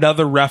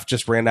another ref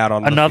just ran out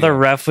on another the field.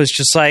 Ref was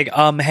just like,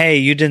 hey,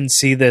 you didn't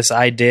see this.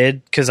 I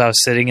did, because I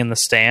was sitting in the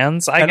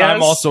stands, I guess.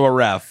 I'm also a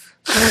ref.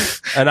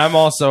 And I'm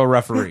also a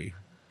referee.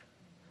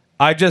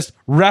 I just,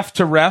 ref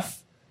to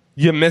ref,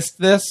 you missed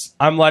this,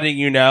 I'm letting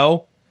you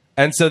know.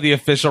 And so the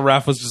official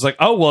ref was just like,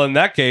 oh, well, in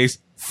that case,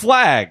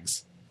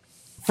 flags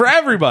for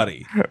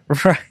everybody.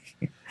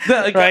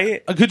 Right.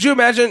 Right. Could you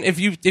imagine if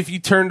you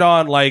turned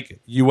on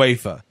like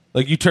UEFA,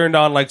 like you turned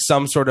on like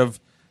some sort of,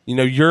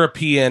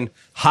 European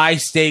high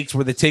stakes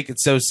where they take it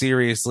so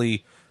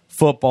seriously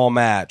football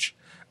match,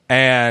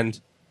 and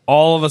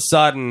all of a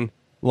sudden,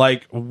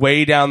 like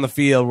way down the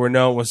field where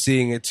no one was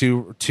seeing it,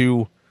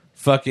 two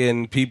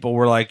fucking people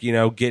were like,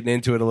 getting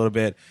into it a little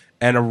bit,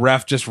 and a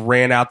ref just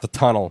ran out the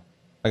tunnel.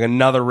 Like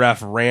another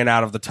ref ran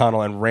out of the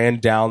tunnel and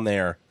ran down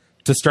there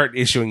to start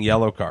issuing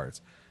yellow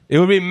cards. It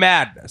would be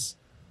madness.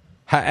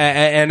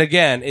 And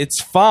again,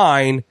 it's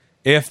fine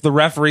if the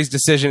referee's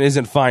decision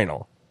isn't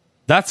final.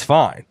 That's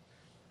fine.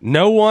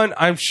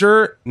 I'm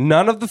sure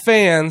none of the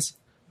fans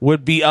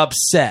would be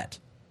upset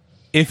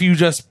if you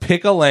just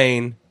pick a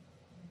lane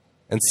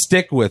and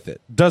stick with it.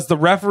 Does the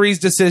referee's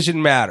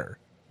decision matter?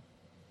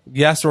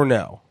 Yes or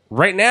no?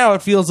 Right now,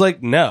 it feels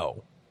like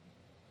no.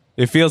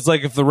 It feels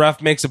like if the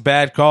ref makes a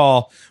bad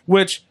call,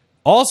 which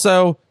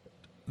also,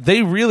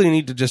 they really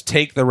need to just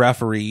take the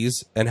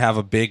referees and have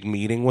a big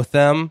meeting with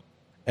them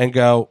and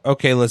go,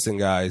 okay, listen,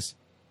 guys,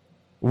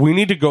 we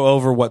need to go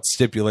over what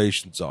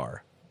stipulations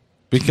are.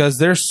 Because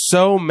there's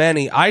so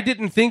many. I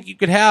didn't think you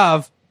could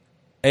have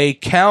a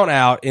count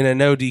out in a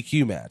no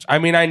DQ match. I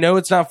mean, I know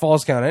it's not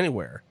false count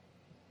anywhere,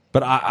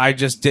 but I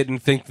just didn't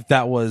think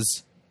that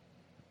was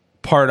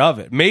part of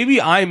it.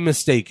 Maybe I'm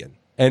mistaken,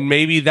 and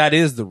maybe that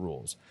is the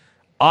rules.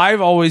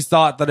 I've always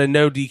thought that a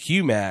no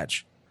DQ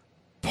match,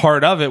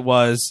 part of it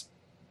was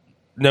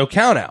no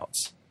count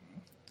outs.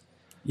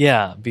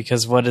 Yeah,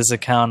 because what is a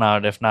count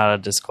out if not a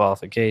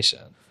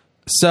disqualification?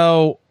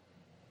 So,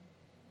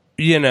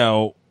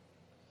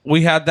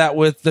 we had that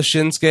with the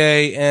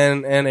Shinsuke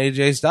and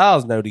AJ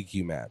Styles no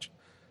DQ match.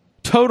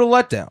 Total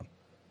letdown.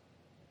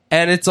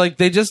 And it's like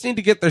they just need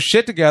to get their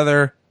shit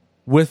together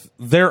with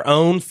their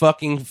own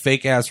fucking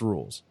fake ass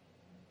rules.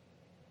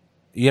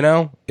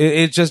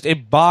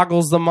 It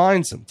boggles the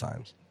mind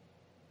sometimes.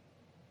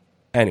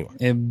 Anyway.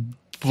 It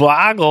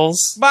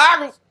boggles.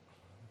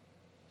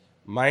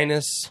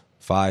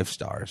 -5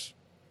 stars.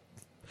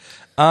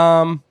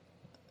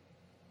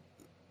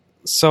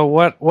 So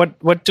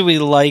what do we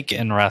like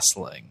in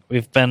wrestling?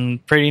 We've been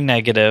pretty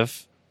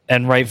negative,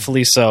 and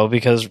rightfully so,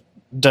 because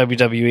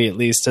WWE at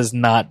least has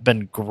not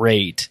been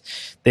great.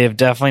 They have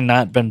definitely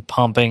not been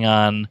pumping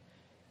on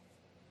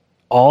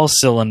all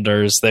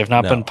cylinders. They've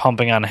not been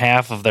pumping on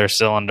half of their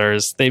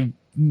cylinders.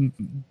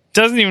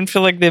 Doesn't even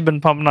feel like they've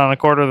been pumping on a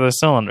quarter of their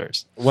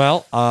cylinders.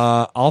 Well,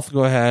 I'll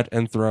go ahead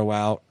and throw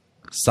out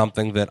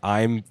something that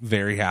I'm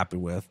very happy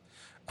with.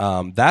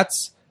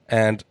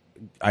 And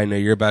I know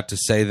you're about to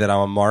say that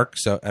I'm a mark,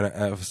 so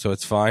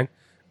it's fine.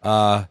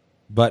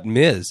 But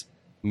Miz,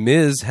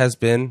 Miz has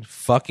been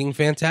fucking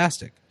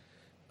fantastic.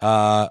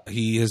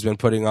 He has been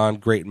putting on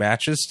great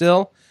matches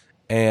still,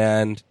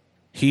 and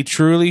he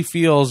truly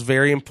feels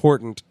very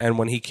important. And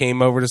when he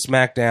came over to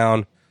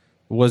SmackDown,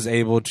 was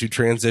able to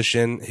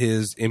transition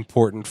his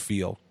important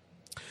feel.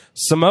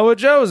 Samoa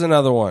Joe is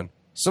another one.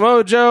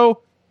 Samoa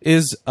Joe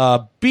is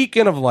a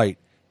beacon of light.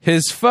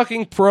 His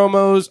fucking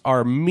promos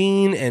are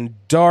mean and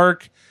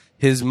dark.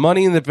 His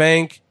Money in the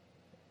Bank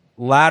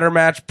ladder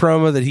match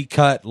promo that he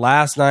cut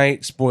last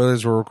night,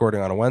 spoilers, we're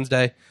recording on a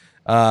Wednesday,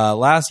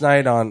 last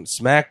night on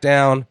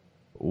SmackDown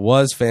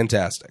was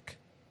fantastic.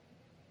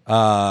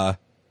 The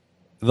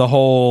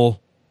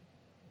whole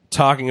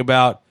talking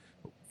about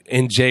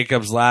in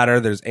Jacob's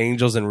ladder, there's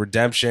angels and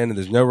redemption, and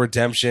there's no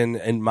redemption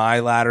in my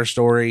ladder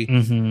story.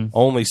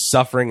 Only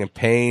suffering and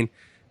pain.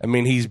 I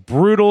mean, he's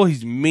brutal.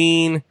 He's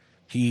mean.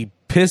 He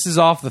pisses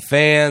off the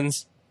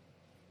fans.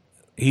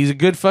 He's a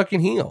good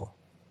fucking heel.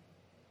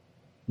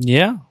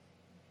 Yeah.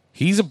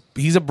 He's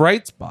a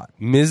bright spot.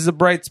 Miz is a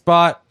bright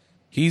spot.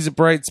 He's a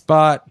bright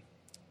spot.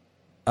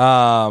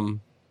 Andrade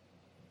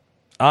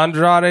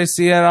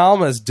Cien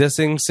Almas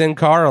dissing Sin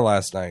Cara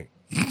last night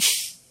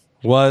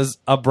was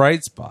a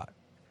bright spot.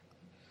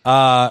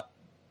 We're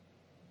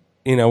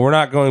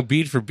not going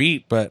beat for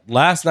beat, but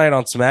last night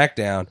on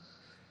SmackDown,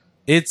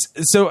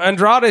 so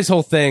Andrade's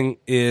whole thing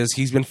is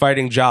he's been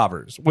fighting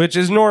jobbers, which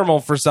is normal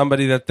for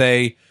somebody that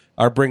they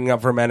are bringing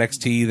up from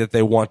NXT that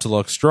they want to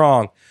look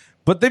strong.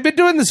 But they've been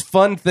doing this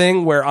fun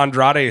thing where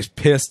Andrade is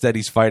pissed that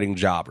he's fighting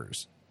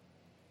jobbers.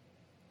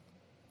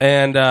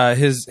 And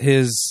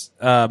his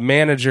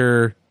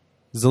manager,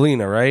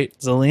 Zelina, right?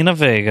 Zelina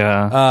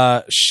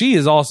Vega. She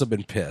has also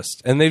been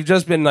pissed. And they've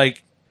just been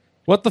like,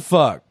 what the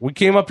fuck? We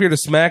came up here to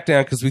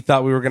SmackDown because we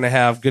thought we were going to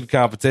have good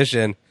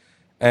competition,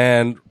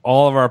 and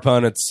all of our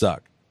opponents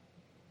suck.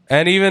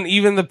 And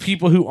even the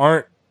people who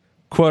aren't,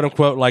 quote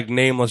unquote, like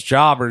nameless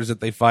jobbers that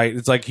they fight,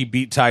 it's like he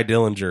beat Ty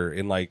Dillinger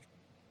in like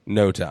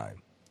no time.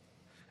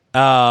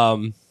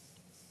 And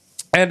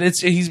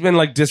he's been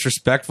like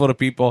disrespectful to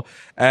people.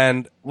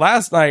 And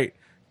last night,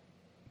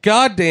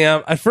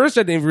 goddamn, at first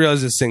I didn't even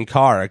realize it's Sin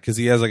Cara because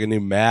he has like a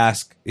new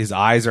mask. His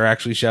eyes are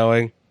actually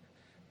showing,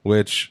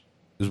 which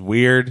is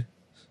weird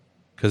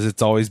because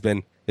it's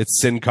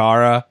Sin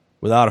Cara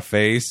without a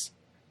face.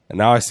 And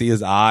now I see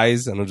his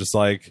eyes and I'm just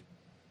like,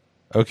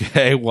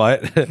 okay,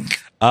 what?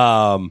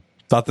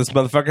 Thought this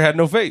motherfucker had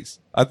no face.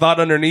 I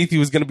thought underneath he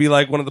was going to be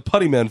like one of the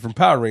putty men from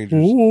Power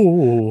Rangers.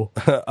 Ooh.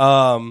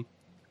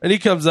 And he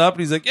comes up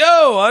and he's like,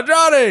 yo,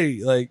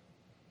 Andrade. Like,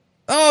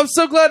 oh, I'm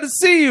so glad to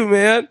see you,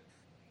 man.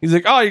 He's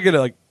like, oh, you're going to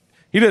like,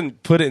 he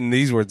didn't put it in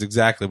these words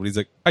exactly, but he's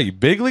like, are you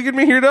big leaguing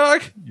me here,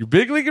 dog? You're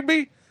big leaguing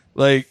me?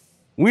 Like,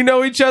 we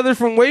know each other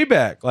from way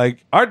back.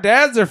 Like, our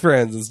dads are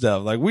friends and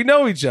stuff. Like, we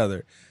know each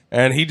other.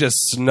 And he just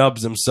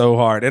snubs him so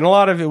hard. And a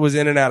lot of it was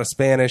in and out of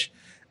Spanish.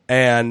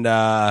 And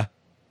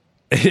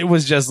it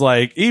was just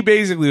like, he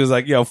basically was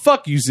like, yo,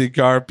 fuck you, Sin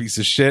Cara, piece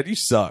of shit. You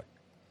suck.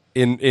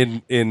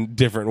 In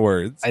different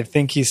words. I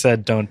think he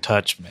said, don't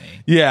touch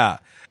me. Yeah.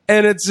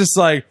 And it's just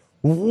like,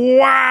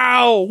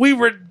 wow, we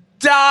were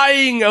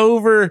dying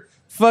over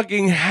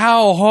fucking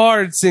how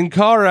hard Sin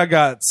Cara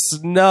got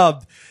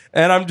snubbed.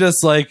 And I'm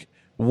just like,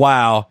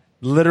 wow,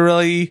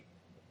 literally,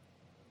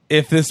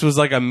 if this was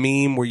like a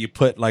meme where you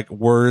put like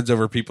words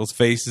over people's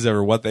faces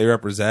over what they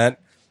represent,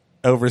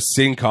 over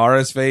Sin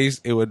Cara's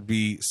face, it would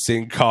be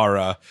Sin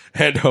Cara.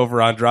 And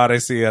over Andrade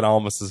Cien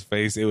Almas'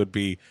 face, it would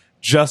be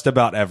just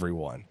about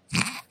everyone.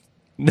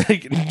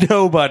 Like,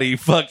 nobody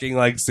fucking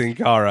likes Sin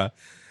Cara.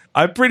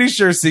 I'm pretty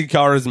sure Sin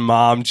Cara's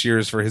mom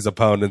cheers for his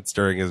opponents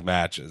during his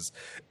matches.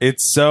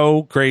 It's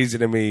so crazy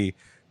to me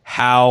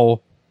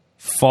how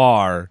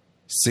far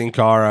Sin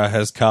Cara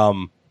has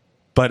come,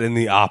 but in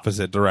the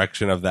opposite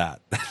direction of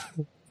that.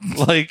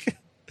 Like,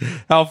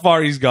 how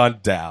far he's gone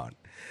down.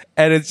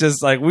 And it's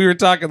just like, we were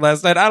talking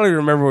last night, I don't even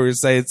remember what we were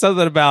saying.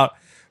 Something about,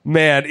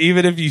 man,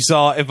 even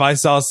if I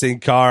saw Sin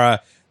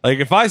Cara, like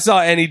if I saw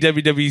any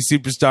WWE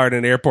superstar in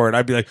an airport,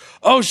 I'd be like,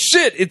 oh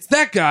shit, it's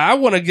that guy. I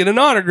want to get an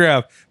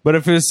autograph. But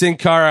if it was Sin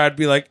Cara, I'd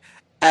be like,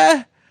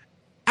 I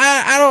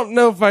don't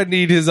know if I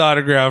need his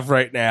autograph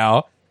right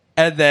now.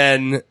 And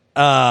then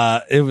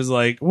it was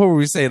like, what were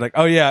we saying? Like,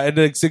 oh yeah. And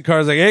then Sin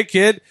Cara's like, hey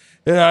kid,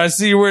 I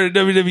see you wearing a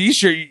WWE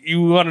shirt.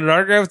 You want an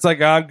autograph? It's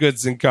like, oh, I'm good,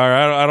 Sin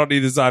Cara. I don't need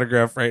this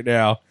autograph right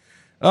now.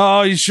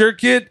 Oh, you sure,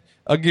 kid?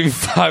 I'll give you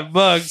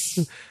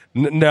 $5.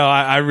 No,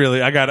 I've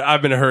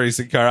been in a hurry,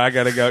 Sin Cara. I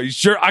gotta go. You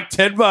sure?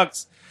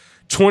 $10,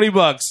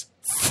 $20.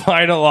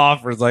 Final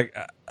offer. It's like,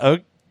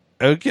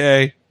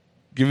 okay,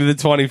 give me the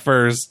 20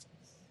 first.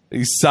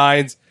 He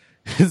signs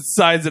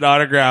an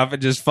autograph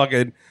and just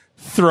fucking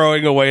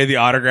throwing away the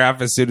autograph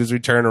as soon as we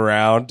turn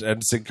around,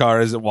 and Sin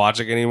Cara isn't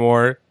watching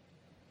anymore.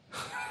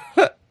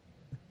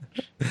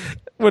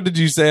 What did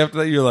you say after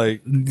that? You're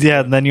like,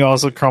 yeah, and then you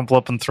also crumple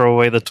up and throw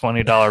away the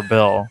 $20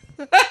 bill.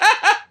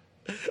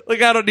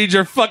 Like, I don't need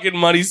your fucking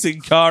money,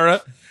 Sin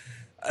Cara.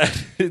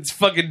 It's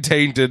fucking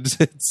tainted.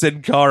 It's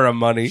Sin Cara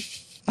money.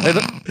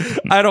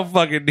 I don't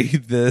fucking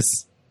need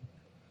this.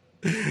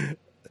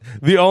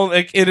 the only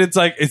like, it's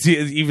like it's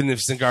even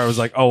if Sin Cara was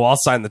like, oh, I'll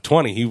sign the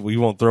 20, he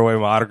won't throw away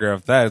my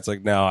autograph. That it's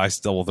like, no, I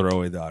still will throw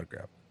away the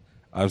autograph.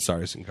 I'm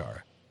sorry, Sin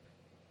Cara.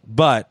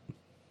 But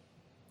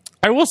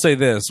I will say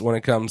this when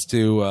it comes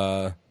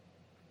to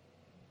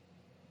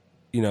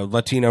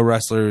Latino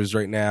wrestlers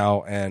right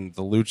now and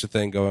the Lucha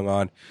thing going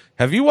on.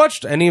 Have you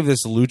watched any of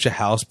this Lucha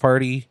House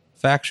Party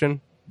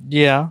faction?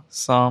 Yeah,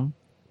 some.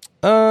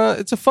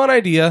 It's a fun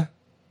idea.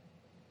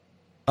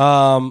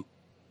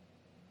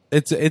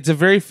 It's a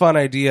very fun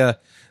idea.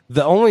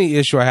 The only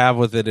issue I have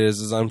with it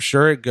is I'm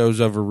sure it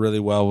goes over really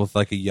well with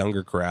like a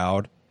younger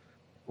crowd.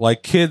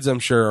 Like kids, I'm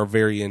sure are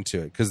very into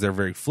it because they're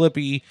very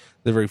flippy.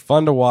 They're very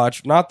fun to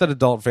watch. Not that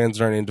adult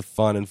fans aren't into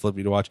fun and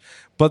flippy to watch,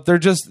 but they're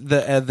just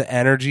the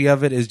energy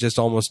of it is just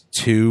almost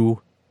too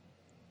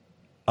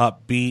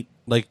upbeat,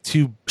 like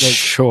too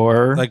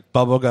sure, like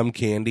bubblegum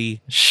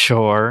candy.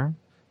 Sure.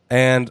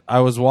 And I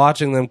was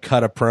watching them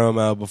cut a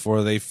promo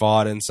before they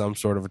fought in some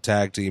sort of a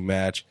tag team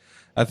match.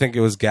 I think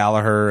it was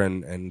Gallagher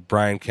and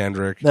Brian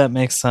Kendrick. That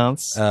makes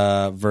sense.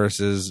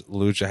 Versus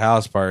Lucha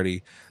House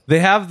Party. They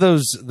have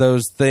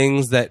those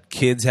things that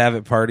kids have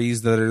at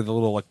parties that are the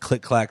little like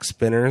click clack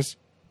spinners.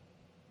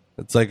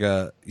 It's like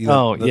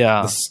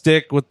the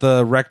stick with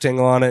the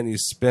rectangle on it, and you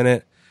spin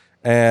it.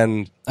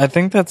 And I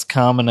think that's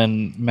common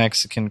in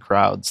Mexican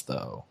crowds,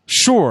 though.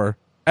 Sure,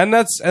 and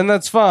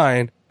that's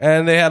fine.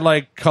 And they had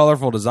like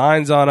colorful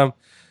designs on them,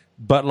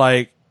 but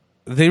like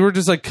they were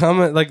just like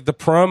coming. Like the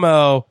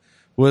promo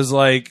was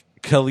like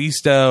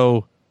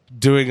Kalisto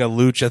doing a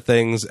Lucha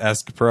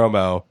Things-esque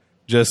promo,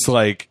 just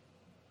like.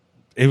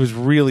 It was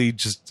really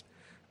just,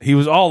 he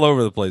was all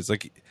over the place.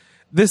 Like,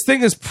 this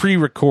thing is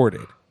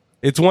pre-recorded.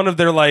 It's one of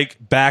their, like,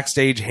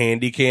 backstage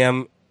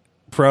handycam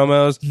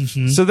promos.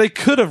 Mm-hmm. So they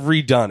could have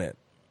redone it.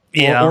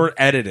 Or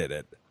edited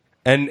it.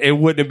 And it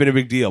wouldn't have been a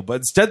big deal. But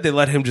instead, they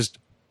let him just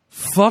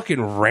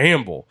fucking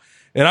ramble.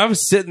 And I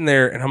was sitting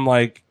there, and I'm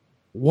like,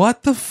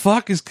 what the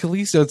fuck is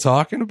Kalisto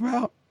talking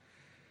about?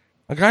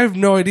 Like, I have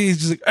no idea. He's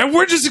just like, and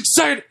we're just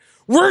excited.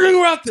 We're going to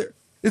go out there.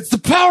 It's the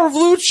power of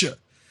Lucha.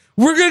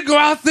 We're going to go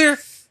out there.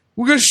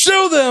 We're going to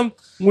show them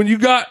when you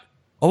got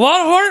a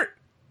lot of heart,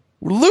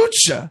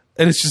 Lucha.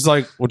 And it's just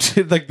like,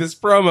 like this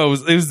promo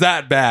was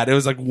that bad. It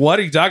was like, what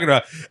are you talking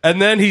about?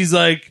 And then he's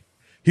like,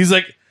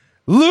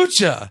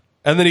 Lucha.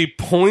 And then he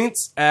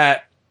points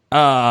at,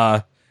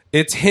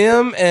 it's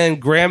him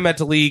and Gran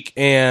Metalik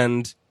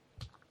and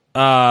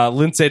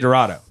Lince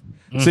Dorado.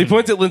 Mm-hmm. So he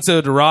points at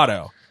Lince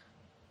Dorado.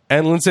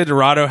 And Lince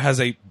Dorado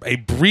has a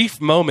brief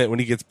moment when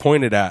he gets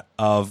pointed at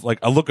of like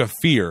a look of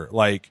fear,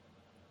 like,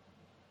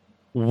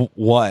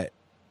 what?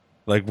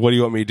 Like, what do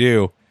you want me to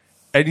do?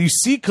 And you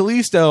see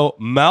Kalisto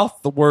mouth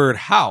the word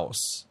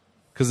house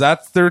because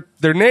that's their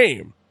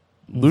name,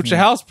 mm-hmm. Lucha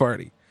House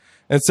Party.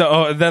 And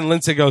so and then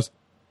Lince goes,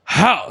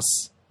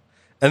 house.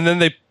 And then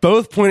they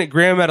both point at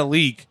Gran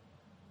Metalik,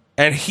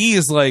 and he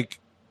is like,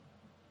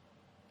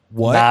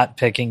 what? Not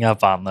picking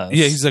up on this.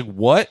 Yeah, he's like,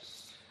 what?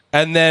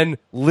 And then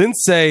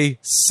Lince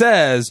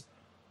says,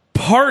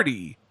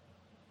 party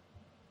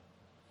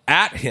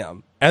at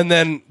him. And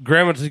then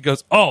Gran Metalik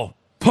goes, oh,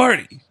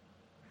 party.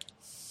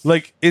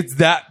 Like, it's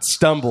that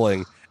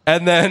stumbling.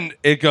 And then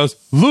it goes,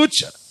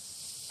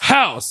 Lucha,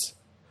 house,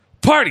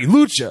 party,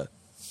 Lucha,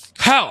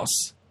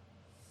 house,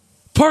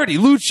 party,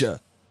 Lucha,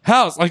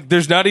 house. Like,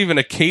 there's not even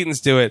a cadence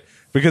to it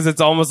because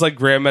it's almost like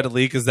Gran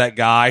Metalik is that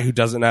guy who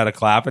doesn't know how to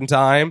clap in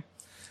time.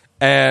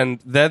 And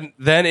then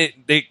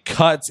it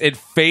cuts, it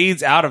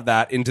fades out of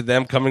that into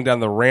them coming down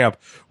the ramp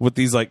with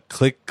these, like,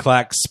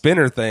 click-clack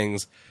spinner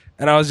things.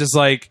 And I was just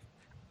like,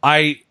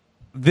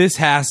 this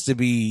has to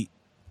be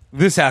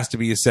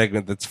a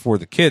segment that's for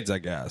the kids, I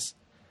guess.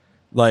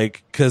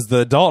 Like, because the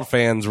adult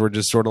fans were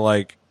just sort of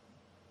like,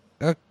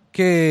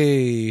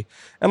 okay.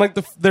 And like,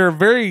 they're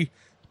very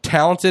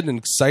talented and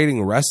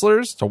exciting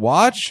wrestlers to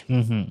watch.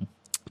 Mm-hmm.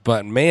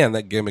 But man,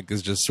 that gimmick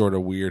is just sort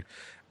of weird.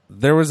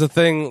 There was a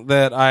thing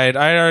that I'd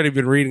already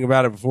been reading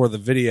about it before the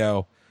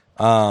video.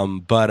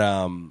 But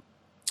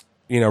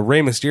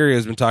Rey Mysterio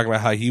has been talking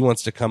about how he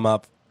wants to come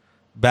up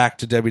back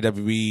to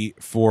WWE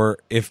for,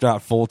 if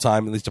not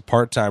full-time, at least a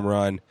part-time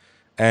run,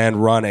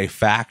 and run a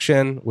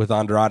faction with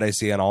Andrade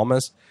Cien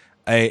Almas.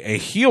 A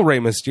heel Rey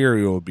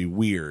Mysterio would be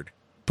weird,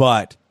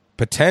 but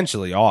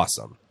potentially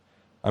awesome.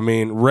 I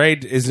mean, Rey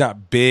is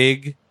not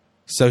big,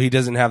 so he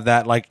doesn't have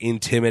that like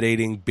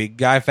intimidating big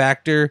guy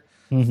factor.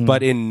 Mm-hmm.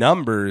 But in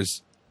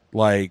numbers,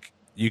 like,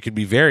 you could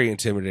be very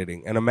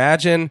intimidating. And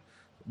imagine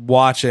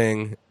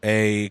watching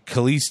a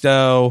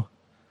Kalisto,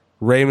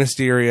 Rey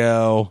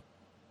Mysterio,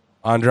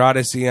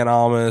 Andrade Cien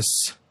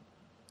Almas.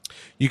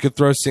 You could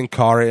throw Sin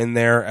Cara in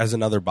there as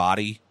another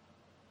body.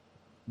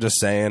 Just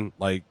saying,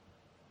 like,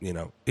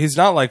 he's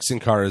not like Sin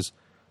Cara's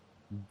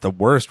the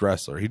worst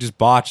wrestler. He just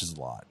botches a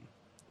lot.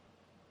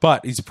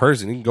 But he's a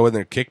person. He can go in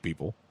there and kick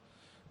people.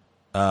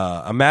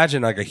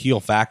 Imagine like a heel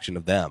faction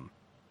of them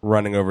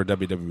running over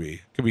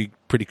WWE. Could be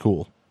pretty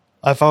cool.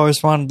 I've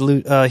always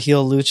wanted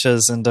heel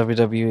luchas in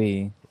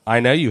WWE. I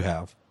know you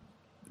have.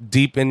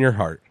 Deep in your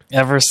heart.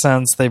 Ever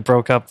since they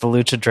broke up the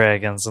Lucha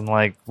Dragons in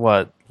like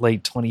what,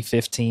 late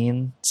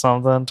 2015,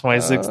 something,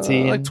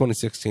 2016, like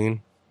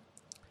 2016.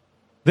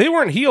 They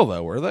weren't heel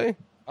though, were they?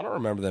 I don't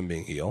remember them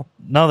being heel.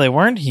 No, they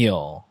weren't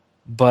heel,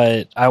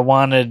 but I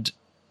wanted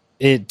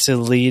it to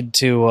lead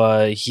to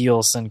a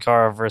heel Sin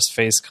Cara versus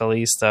face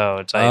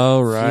Kalisto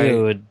type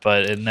feud,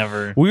 but it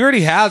never. We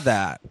already had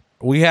that.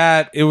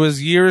 It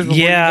was years before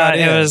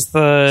it was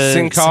the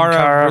Sin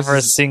Cara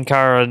versus Sin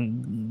Cara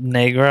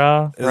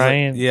Negra,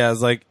 right? It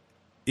was like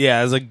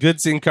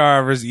good Sin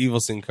Cara versus evil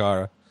Sin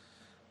Cara.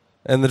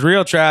 And the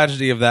real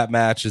tragedy of that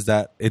match is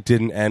that it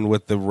didn't end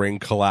with the ring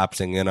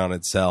collapsing in on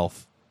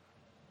itself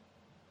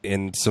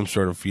in some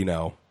sort of,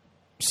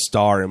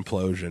 star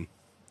implosion.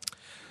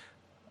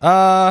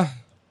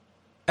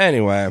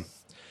 Anyway,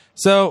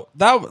 so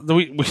that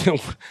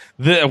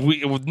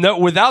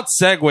without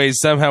segues,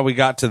 somehow we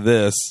got to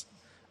this.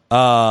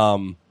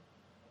 But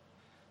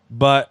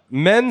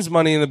men's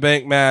Money in the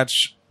Bank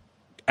match,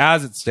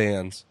 as it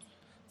stands,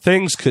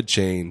 things could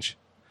change.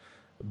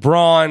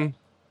 Braun,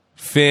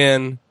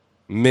 Finn,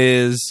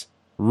 Miz,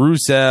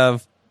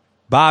 Rusev,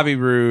 Bobby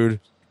Roode,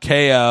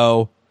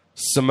 KO,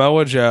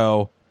 Samoa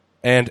Joe,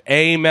 and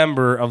a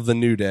member of the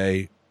New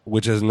Day,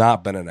 which has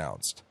not been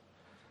announced.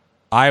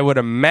 I would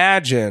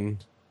imagine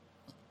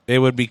it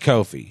would be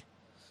Kofi.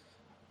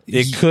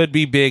 It could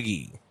be Big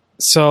E.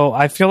 So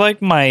I feel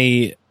like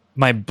my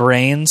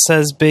brain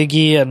says Big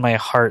E and my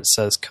heart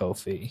says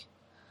Kofi.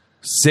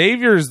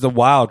 Xavier is the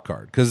wild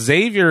card because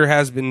Xavier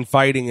has been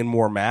fighting in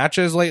more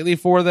matches lately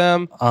for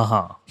them.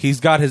 He's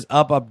got his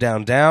up,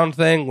 down, down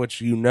thing,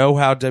 which you know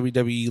how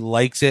WWE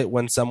likes it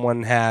when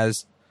someone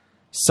has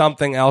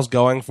something else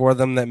going for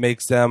them that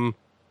makes them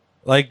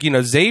like,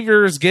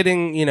 Xavier's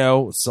getting,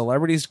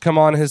 celebrities to come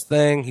on his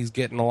thing. He's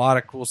getting a lot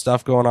of cool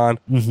stuff going on.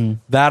 Mm-hmm.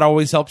 That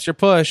always helps your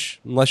push,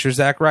 unless you're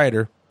Zack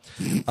Ryder.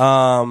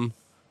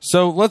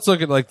 So let's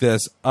look at it like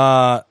this.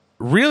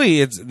 Really,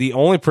 it's the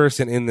only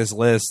person in this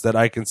list that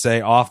I can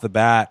say off the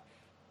bat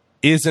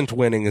isn't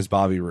winning is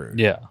Bobby Roode.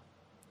 Yeah.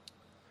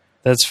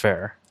 That's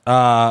fair.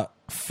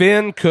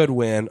 Finn could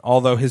win,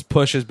 although his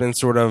push has been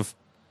sort of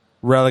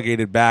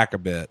relegated back a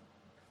bit.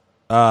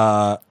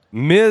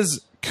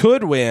 Miz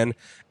could win,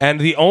 and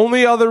the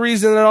only other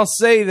reason that I'll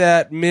say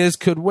that Miz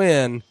could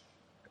win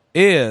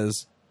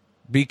is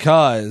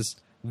because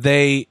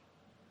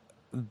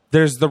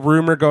there's the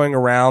rumor going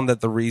around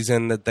that the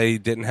reason that they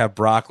didn't have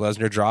Brock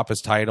Lesnar drop his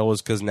title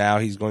is because now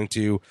he's going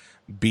to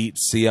beat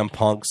CM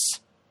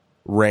Punk's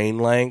reign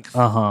length.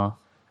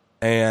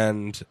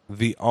 And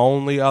the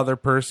only other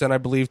person I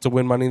believe to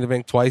win Money in the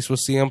Bank twice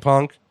was CM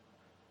Punk.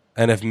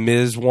 And if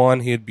Miz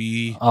won, he'd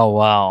be... Oh,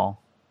 wow.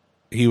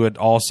 He would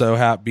also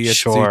be at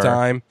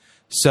two-time.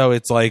 So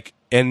it's like,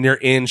 and they're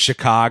in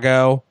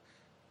Chicago.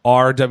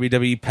 Are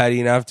WWE petty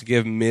enough to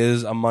give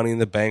Miz a Money in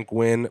the Bank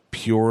win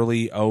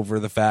purely over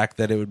the fact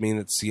that it would mean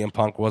that CM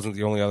Punk wasn't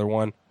the only other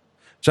one?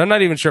 Which I'm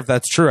not even sure if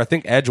that's true. I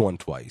think Edge won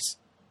twice.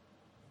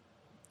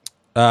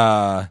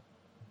 But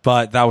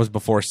that was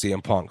before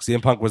CM Punk.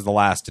 CM Punk was the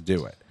last to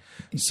do it.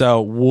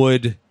 So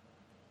would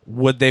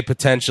they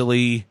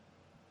potentially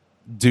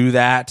do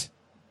that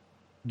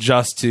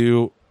just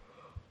to,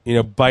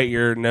 bite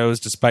your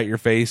nose to spite your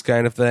face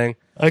kind of thing?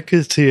 I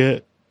could see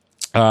it.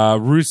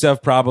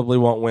 Rusev probably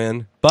won't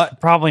win,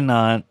 but probably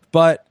not.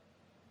 But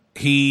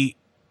he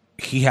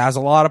has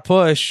a lot of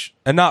push,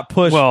 and not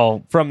push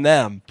from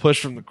them,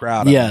 push from the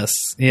crowd.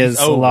 Yes, he has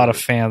a lot of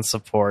fan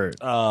support.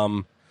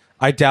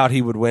 I doubt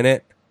he would win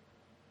it.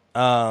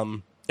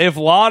 If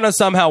Lana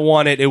somehow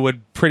won it, it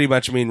would pretty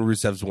much mean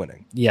Rusev's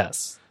winning.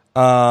 Yes.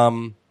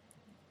 I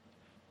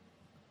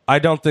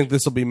don't think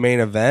this will be main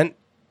event,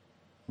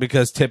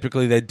 because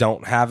typically they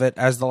don't have it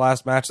as the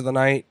last match of the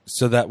night.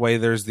 So that way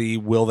there's the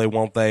will they,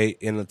 won't they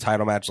in the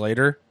title match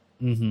later.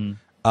 Mm-hmm.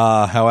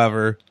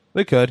 However,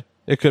 they could.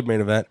 It could main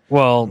event.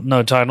 Well,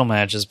 no title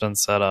match has been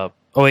set up.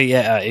 Oh, wait,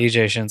 yeah,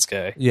 AJ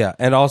Shinsuke. Yeah,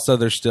 and also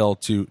there's still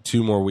two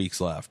more weeks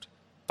left.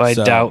 But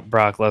I doubt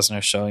Brock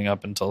Lesnar showing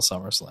up until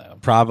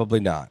SummerSlam. Probably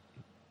not.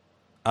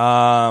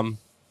 Kevin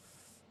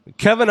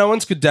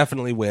Owens could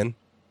definitely win.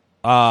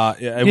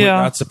 It would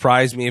not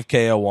surprise me if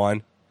KO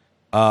won.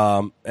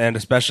 And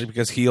especially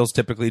because heels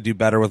typically do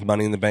better with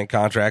Money in the Bank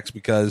contracts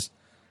because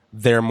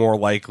they're more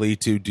likely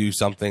to do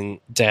something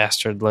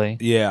dastardly.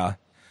 Yeah.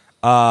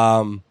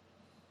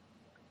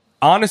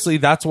 Honestly,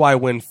 that's why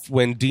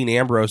when Dean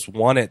Ambrose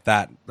won it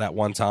that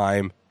one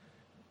time,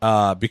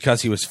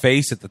 because he was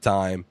face at the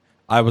time,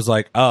 I was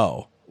like,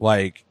 oh,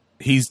 like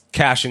he's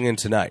cashing in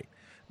tonight,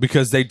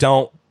 because they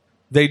don't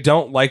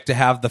like to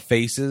have the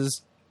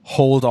faces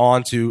hold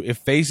on to, if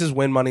faces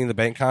win Money in the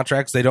Bank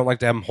contracts, they don't like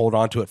to have them hold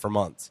on to it for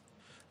months.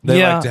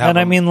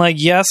 I mean, like,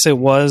 yes, it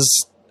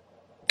was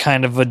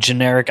kind of a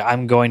generic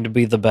 "I'm going to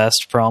be the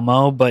best"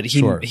 promo, but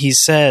he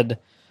said,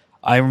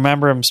 I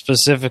remember him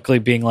specifically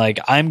being like,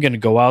 I'm going to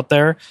go out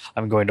there,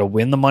 I'm going to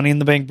win the Money in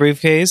the Bank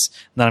briefcase,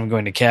 then I'm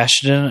going to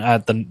cash it in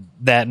at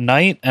that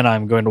night, and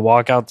I'm going to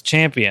walk out the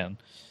champion.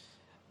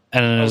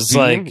 And it was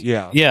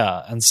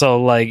yeah. And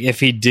so, like, if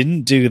he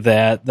didn't do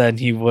that, then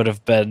he would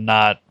have been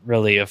not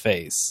really a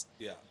face.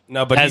 Yeah.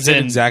 No, but he did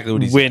exactly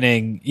what he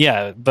winning. Said.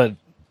 Yeah, but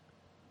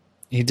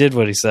he did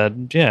what he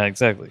said. Yeah,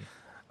 exactly.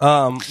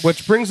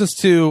 Which brings us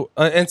to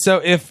and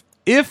so if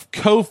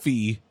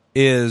Kofi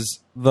is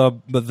the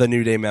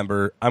New Day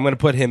member, I'm going to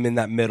put him in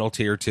that middle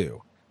tier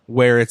too,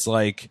 where it's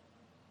like,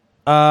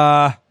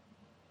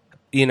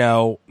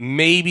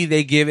 maybe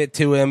they give it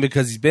to him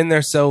because he's been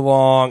there so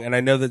long, and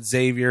I know that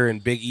Xavier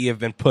and Big E have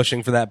been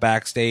pushing for that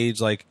backstage.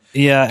 Like,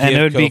 yeah, and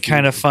it would be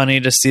kind of funny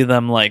to see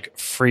them like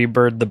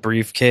freebird the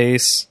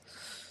briefcase.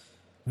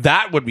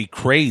 That would be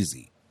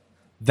crazy.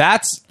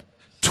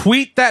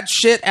 Tweet that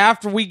shit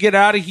after we get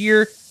out of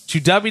here to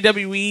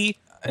WWE.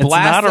 It's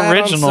not that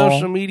original on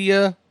social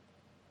media.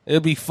 It'll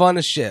be fun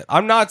as shit.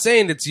 I'm not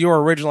saying it's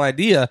your original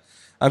idea.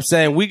 I'm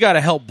saying we got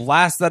to help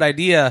blast that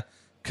idea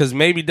because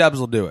maybe Dubs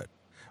will do it.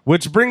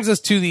 Which brings us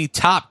to the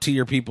top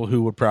tier people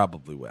who would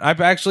probably win.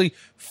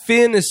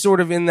 Finn is sort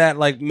of in that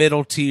like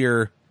middle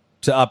tier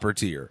to upper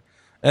tier.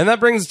 And that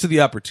brings us to the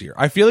upper tier.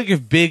 I feel like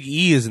if Big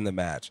E is in the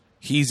match,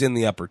 he's in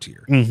the upper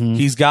tier. Mm-hmm.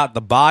 He's got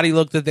the body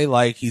look that they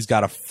like. He's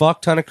got a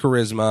fuck ton of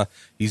charisma.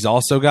 He's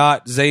also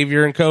got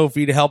Xavier and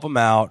Kofi to help him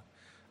out.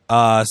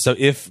 So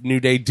if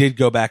New Day did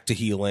go back to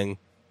healing,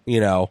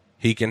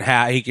 he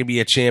can be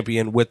a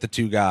champion with the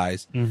two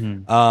guys.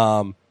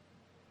 Mm-hmm.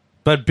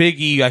 But Big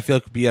E, I feel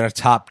like, could be in a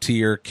top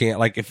tier.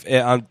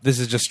 This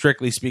is just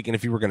strictly speaking,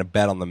 if you were going to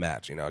bet on the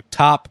match,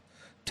 top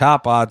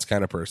odds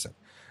kind of person.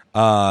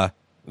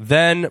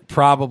 Then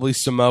probably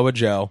Samoa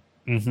Joe.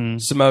 Mm-hmm.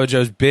 Samoa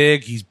Joe's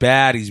big. He's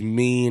bad. He's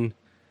mean.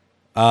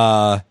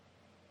 And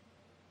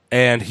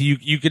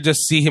you could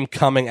just see him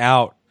coming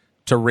out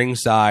to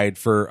ringside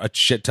for a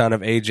shit ton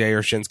of AJ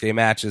or Shinsuke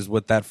matches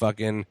with that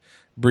fucking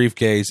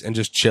briefcase and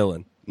just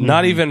chilling. Mm-hmm.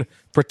 Not even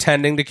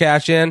pretending to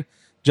cash in.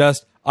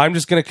 I'm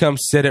just going to come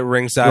sit at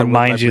ringside.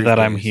 Remind you that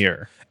I'm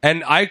here.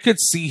 And I could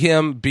see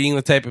him being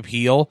the type of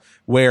heel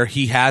where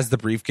he has the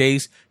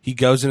briefcase. He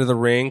goes into the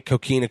ring,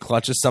 Coquina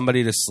clutches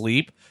somebody to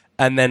sleep,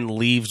 and then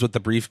leaves with the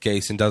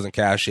briefcase and doesn't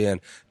cash in.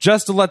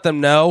 Just to let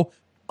them know,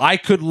 I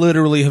could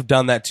literally have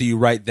done that to you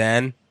right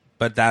then,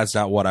 but that's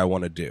not what I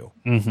want to do.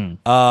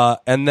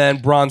 Mm-hmm. And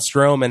then Braun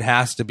Strowman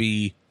has to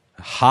be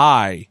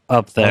high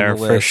up there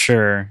for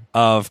sure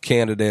of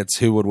candidates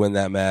who would win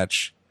that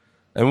match.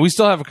 And we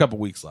still have a couple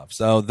weeks left,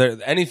 so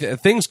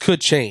things could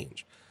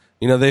change.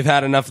 They've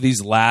had enough of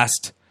these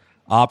last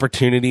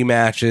opportunity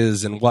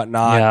matches and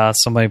whatnot. Yeah,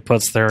 somebody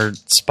puts their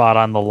spot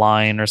on the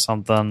line or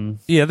something.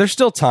 Yeah, there's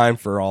still time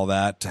for all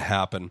that to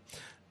happen.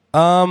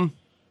 Yeah,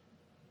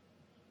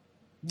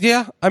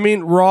 I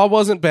mean, Raw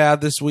wasn't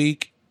bad this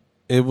week.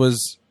 It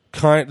was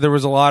there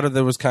was a lot of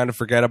that was kind of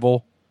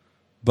forgettable,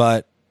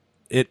 but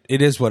it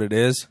is what it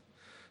is.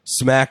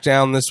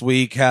 SmackDown this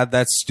week had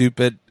that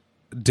stupid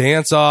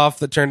dance off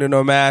that turned into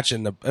a match,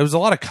 and it was a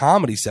lot of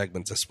comedy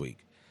segments this week.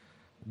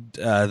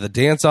 The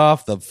dance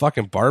off, the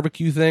fucking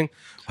barbecue thing.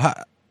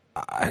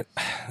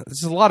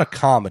 There's a lot of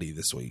comedy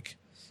this week.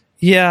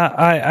 Yeah,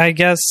 I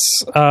guess.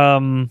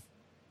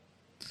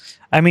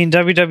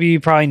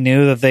 WWE probably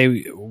knew that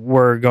they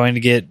were going to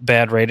get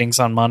bad ratings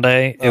on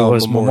Monday. It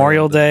was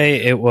Memorial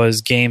Day. It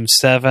was Game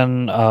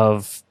 7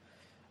 of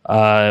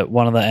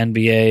one of the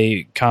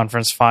NBA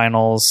conference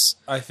finals.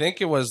 I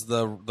think it was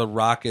the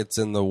Rockets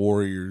and the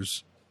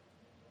Warriors.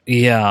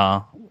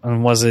 Yeah.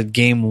 And was it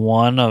Game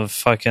 1 of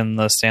fucking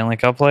the Stanley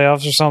Cup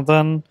playoffs or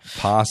something?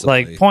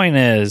 Possibly. Point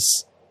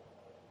is,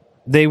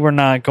 they were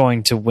not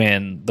going to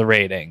win the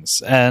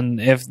ratings. And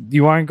if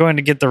you aren't going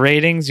to get the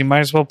ratings, you might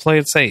as well play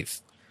it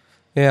safe.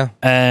 Yeah.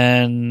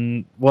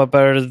 And what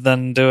better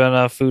than doing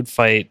a food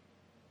fight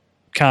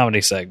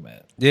comedy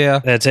segment? Yeah.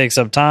 It takes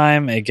up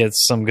time. It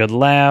gets some good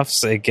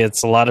laughs. It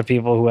gets a lot of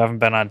people who haven't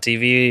been on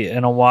TV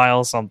in a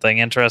while something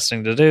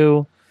interesting to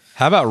do.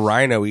 How about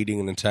Rhino eating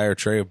an entire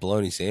tray of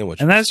bologna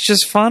sandwiches? And that's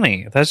just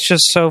funny. That's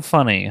just so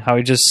funny how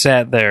he just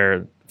sat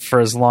there for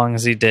as long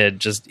as he did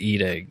just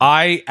eating.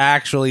 I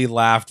actually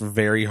laughed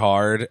very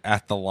hard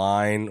at the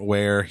line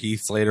where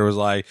Heath Slater was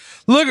like,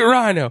 look at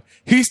Rhino.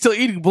 He's still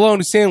eating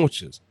bologna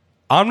sandwiches.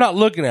 I'm not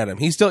looking at him.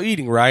 He's still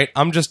eating, right?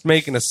 I'm just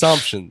making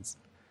assumptions.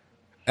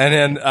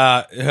 And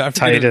then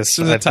Titus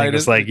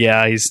was like,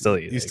 yeah, he's still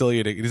eating. He's still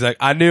eating. He's like,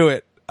 I knew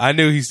it. I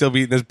knew he's still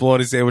eating his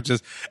bologna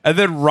sandwiches. And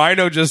then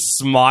Rhino just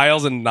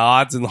smiles and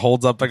nods and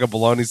holds up like a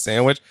bologna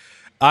sandwich.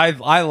 I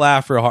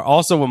laughed real hard.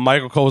 Also, when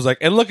Michael Cole was like,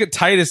 and look at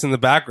Titus in the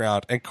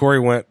background. And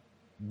Corey went,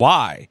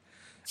 why?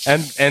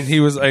 And he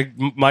was like,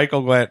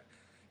 Michael went,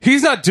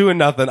 he's not doing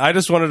nothing. I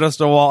just wanted us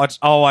to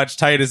watch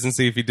Titus and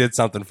see if he did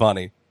something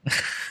funny.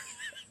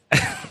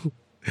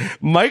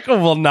 Michael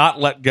will not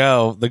let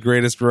go the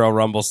Greatest Royal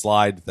Rumble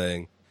slide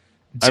thing.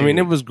 Dude. I mean,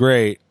 it was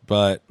great,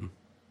 but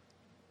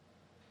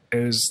it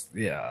was,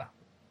 yeah.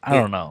 I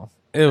don't know.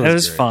 It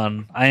was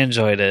fun. I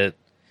enjoyed it.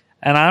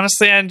 And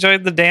honestly, I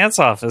enjoyed the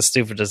dance-off, as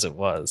stupid as it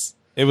was.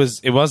 It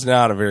was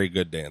not a very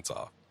good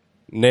dance-off.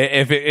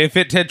 If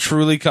it had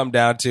truly come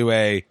down to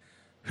a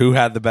who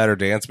had the better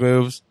dance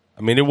moves,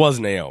 I mean, it was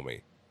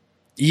Naomi.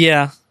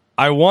 Yeah.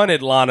 I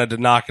wanted Lana to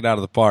knock it out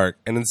of the park,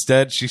 and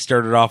instead she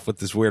started off with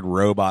this weird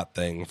robot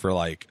thing for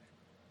like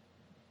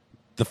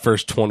the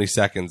first 20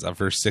 seconds of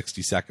her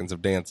 60 seconds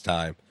of dance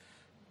time.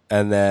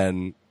 And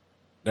then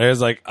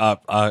there's like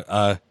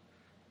a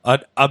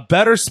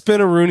better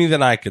spinaroonie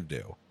than I could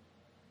do.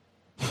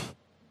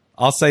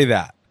 I'll say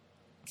that.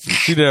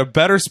 She did a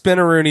better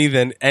spinaroonie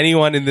than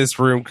anyone in this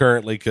room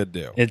currently could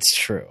do. It's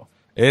true.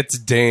 It's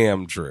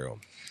damn true.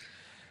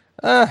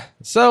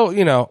 So,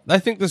 you know, I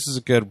think this is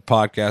a good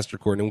podcast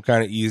recording. We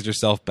kind of eased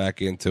ourselves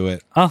back into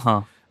it.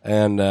 Uh-huh.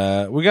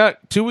 And we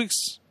got 2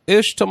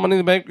 weeks-ish till Money in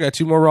the Bank. We got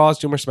 2 more Raws,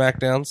 2 more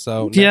SmackDowns.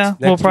 So next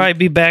we'll probably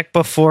be back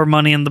before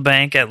Money in the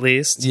Bank at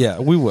least. Yeah,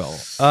 we will.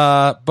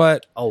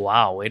 But oh,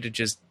 wow. Way to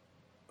just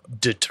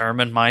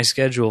determine my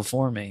schedule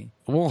for me.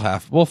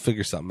 We'll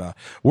figure something out.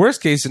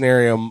 Worst case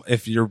scenario,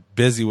 if you're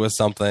busy with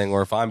something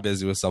or if I'm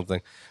busy with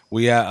something,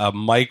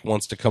 Mike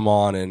wants to come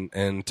on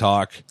and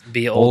talk.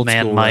 Be old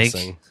man Mike.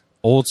 Wrestling.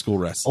 Old school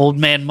wrestling. Old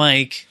man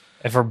Mike,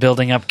 if we're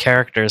building up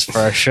characters for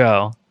our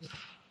show.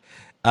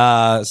 So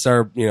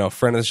our,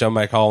 friend of the show,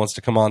 Mike Hall, wants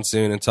to come on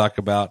soon and talk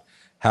about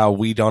how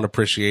we don't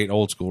appreciate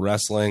old school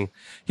wrestling.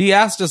 He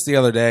asked us the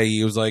other day,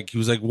 he was like,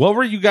 what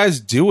were you guys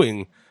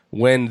doing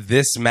when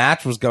this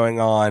match was going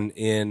on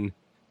in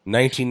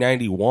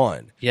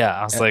 1991? Yeah,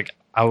 I was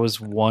I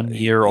was 1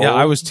 year old. Yeah,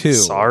 I was 2.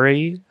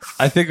 Sorry.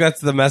 I think that's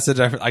the message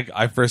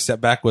I first set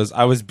back was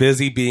I was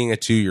busy being a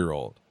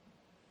 2-year-old.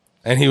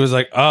 And he was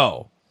like,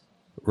 oh,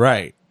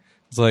 right.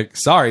 It's like,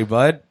 sorry,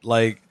 bud.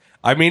 Like,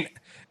 I mean,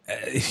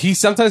 he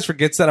sometimes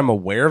forgets that I'm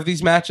aware of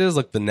these matches.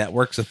 Like the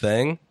network's a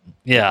thing.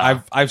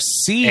 Yeah. I've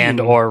seen. And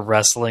or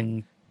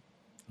wrestling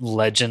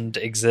legend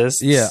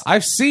exists. Yeah.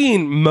 I've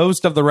seen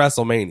most of the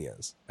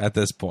WrestleManias at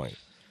this point.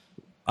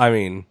 I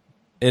mean,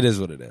 it is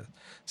what it is.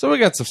 So we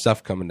got some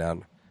stuff coming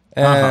down.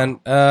 And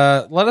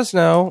let us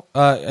know.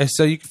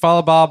 So you can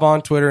follow Bob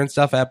on Twitter and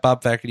stuff at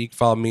Bob Feckett. You can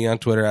follow me on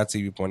Twitter at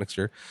CB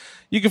Poindexter.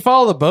 You can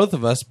follow the both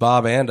of us,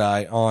 Bob and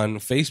I, on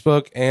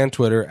Facebook and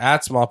Twitter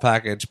at Small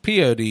Package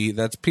POD.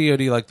 That's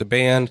POD like the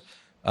band,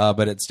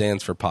 but it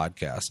stands for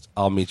podcast.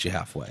 I'll meet you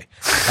halfway.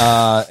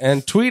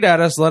 And tweet at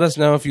us. Let us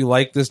know if you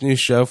like this new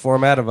show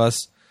format of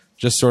us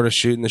just sort of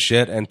shooting the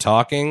shit and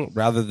talking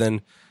rather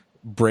than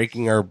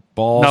breaking our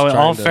balls. No, in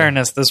all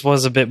fairness, this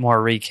was a bit more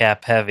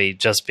recap heavy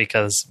just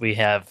because we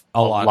have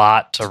a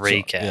lot to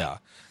recap. Yeah.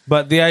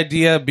 But the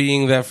idea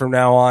being that from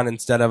now on,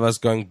 instead of us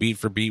going beat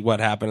for beat what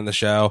happened in the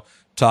show,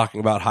 talking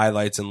about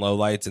highlights and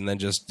lowlights and then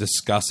just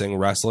discussing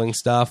wrestling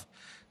stuff,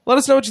 let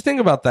us know what you think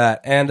about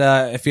that. And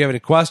if you have any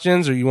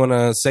questions or you want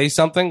to say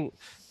something,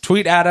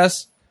 tweet at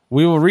us.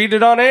 We will read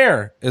it on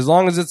air as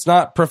long as it's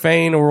not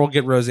profane or we'll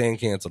get Roseanne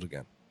canceled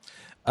again.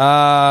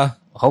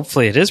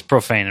 Hopefully it is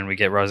profane and we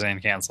get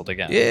Roseanne canceled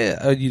again.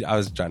 Yeah, I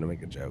was trying to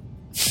make a joke.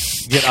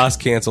 Get us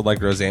canceled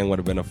like Roseanne would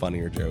have been a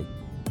funnier joke.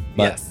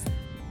 But yes.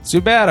 Too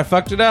bad, I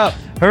fucked it up.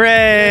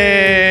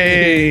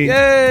 Hooray!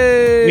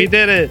 Yay! We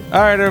did it.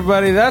 All right,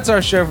 everybody, that's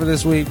our show for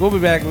this week. We'll be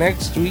back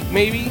next week,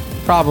 maybe,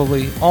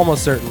 probably,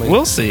 almost certainly.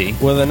 We'll see.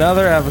 With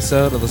another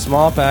episode of the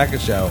Small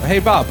Package Show. Hey,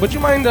 Bob, would you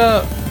mind,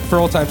 for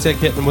old time's sake,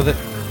 hitting them with it?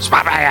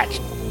 Small Package.